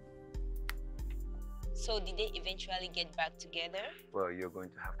together. So did they eventually get back together? Well, you're going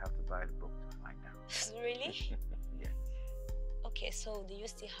to have to buy the book to find out. Really? Yes. Okay, so do you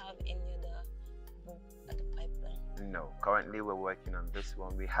still have any other book at the pipeline? No, currently we're working on this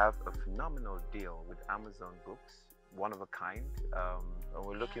one. We have a phenomenal deal with Amazon Books, one of a kind, and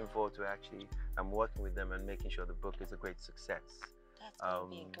we're looking forward to I'm working with them and making sure the book is a great success. That's going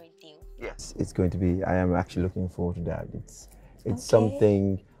to be a great deal. Yes, it's going to be. I am actually looking forward to that. It's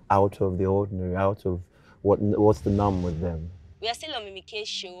something out of the ordinary, out of what's the norm with them. We are still on Mimi K's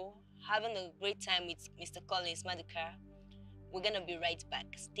show, having a great time with Mr. Collins Madukar. We're going to be right back.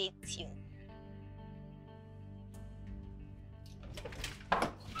 Stay tuned.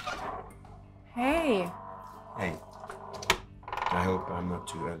 Hey. Hey. I hope I'm not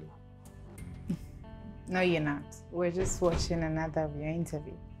too early. No, you're not. We're just watching another of your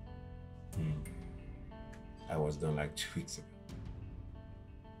interview. I was done like 2 weeks ago.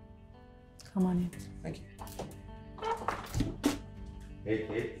 Come on in. Thank you. Hey,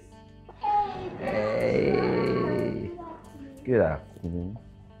 kids. Hey. Good afternoon.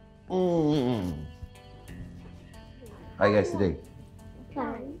 How you guys today?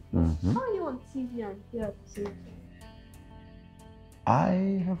 Fine. How are you on TV and here at the same time?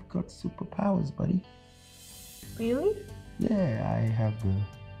 I have got superpowers, buddy. Really? Yeah, I have the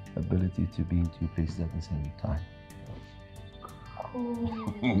ability to be in 2 places at the same time.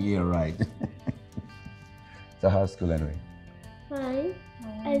 Cool. Yeah, right. So how's school anyway? Fine.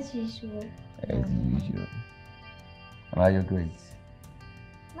 As usual. As usual. How are your grades?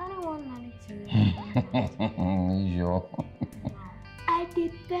 91, 92. Usual. I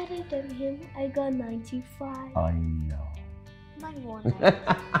did better than him. I got 95. I know. 91.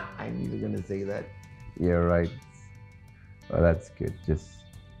 I knew you were gonna say that. You're right. Well, that's good.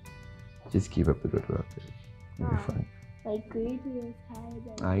 Just keep up the good work. You'll be fine. My grade was higher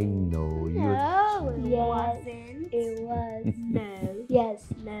than I know you. No, it wasn't. It was. No.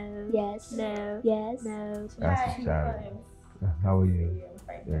 Yes. No. Yes. No. Yes. No. That's Charlie. How are you?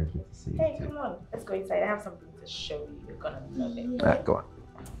 Very good to see you. Hey, too. come on. Let's go inside. I have something to show you. You're gonna love it. Alright, go on.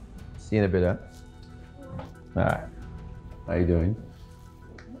 See you in a bit, huh? Alright. How you doing?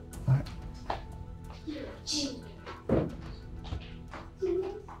 Alright.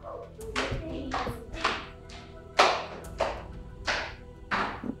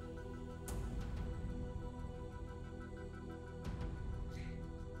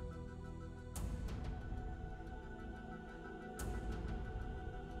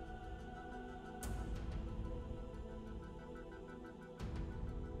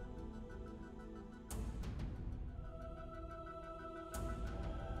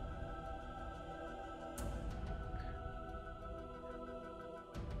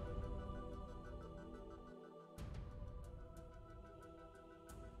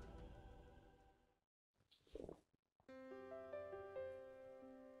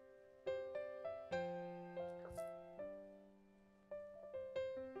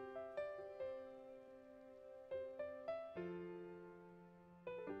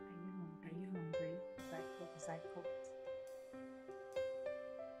 Are you hungry? Because I cooked.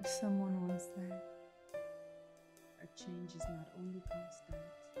 Someone once said, a change is not only constant,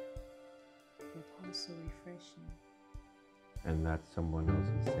 but also refreshing. And that someone else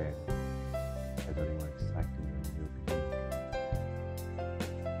who said, I got more excited than you believe.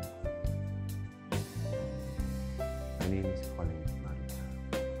 My name is Collins Madukar.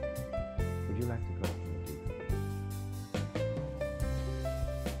 Would you like to go out on a date?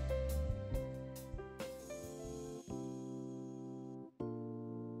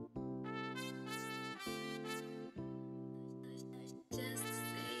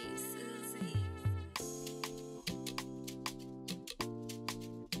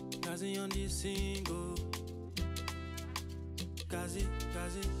 Kazi on this single. Kazi.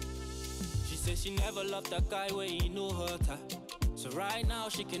 She said she never loved that guy where he know her. So right now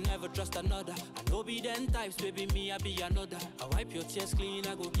she can never trust another. I know be them types, baby, me I be another. I wipe your tears clean,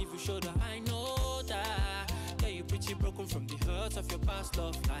 I go give you shoulder. I know that, yeah, you pretty broken from the hurts of your past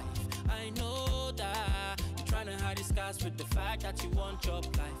love life. I know that, you're trying to hide the scars with the fact that you want your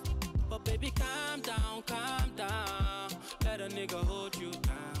life. But baby, calm down, calm down. Let a nigga hold you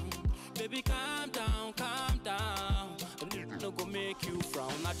down. Baby, calm down, calm down. A nigga no go make you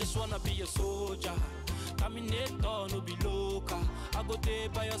frown. I just wanna be a soldier. Terminator, no be loca. I go there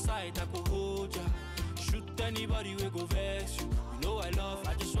by your side, I go hold ya. Shoot anybody we go vex you. You know I love,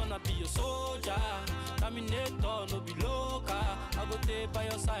 I just wanna be a soldier. Terminator, no be loca. I go there by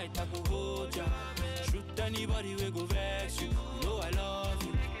your side, I go hold ya. Shoot anybody we go vex you. You know I love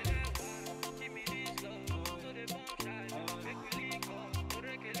you.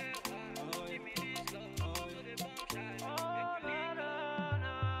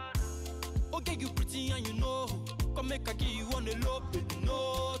 Okay, you pretty and you know. Come make I give you on the low, baby,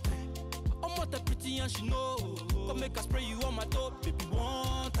 no time. I'm not that pretty and she know. Come make I spray you on my top, baby,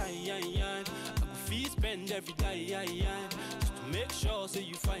 one time. I go feel spend every day, just to make sure, say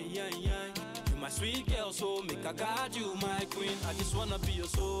you fine, You my sweet girl, so make I guard you, my queen. I just wanna be a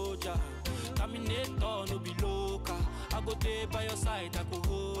soldier. Terminator, no be loca. I go there by your side, I go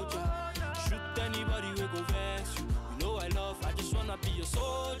hold ya. Shoot anybody we go vex you. You know I love, I just wanna be a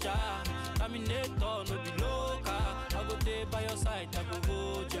soldier. Terminator, no be loca. I go there by your side, I go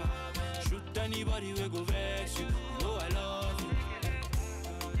hold ya. Shoot anybody we go vex you. You know I love you.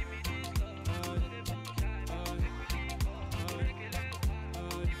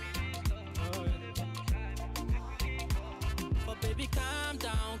 But baby, calm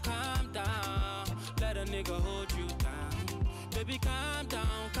down, calm down. Let a nigga hold you down. Baby, calm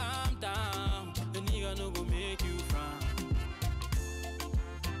down, calm down. The nigga no go make you frown.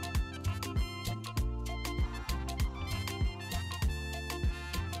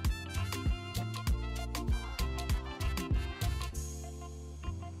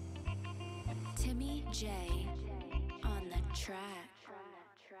 Timmy J.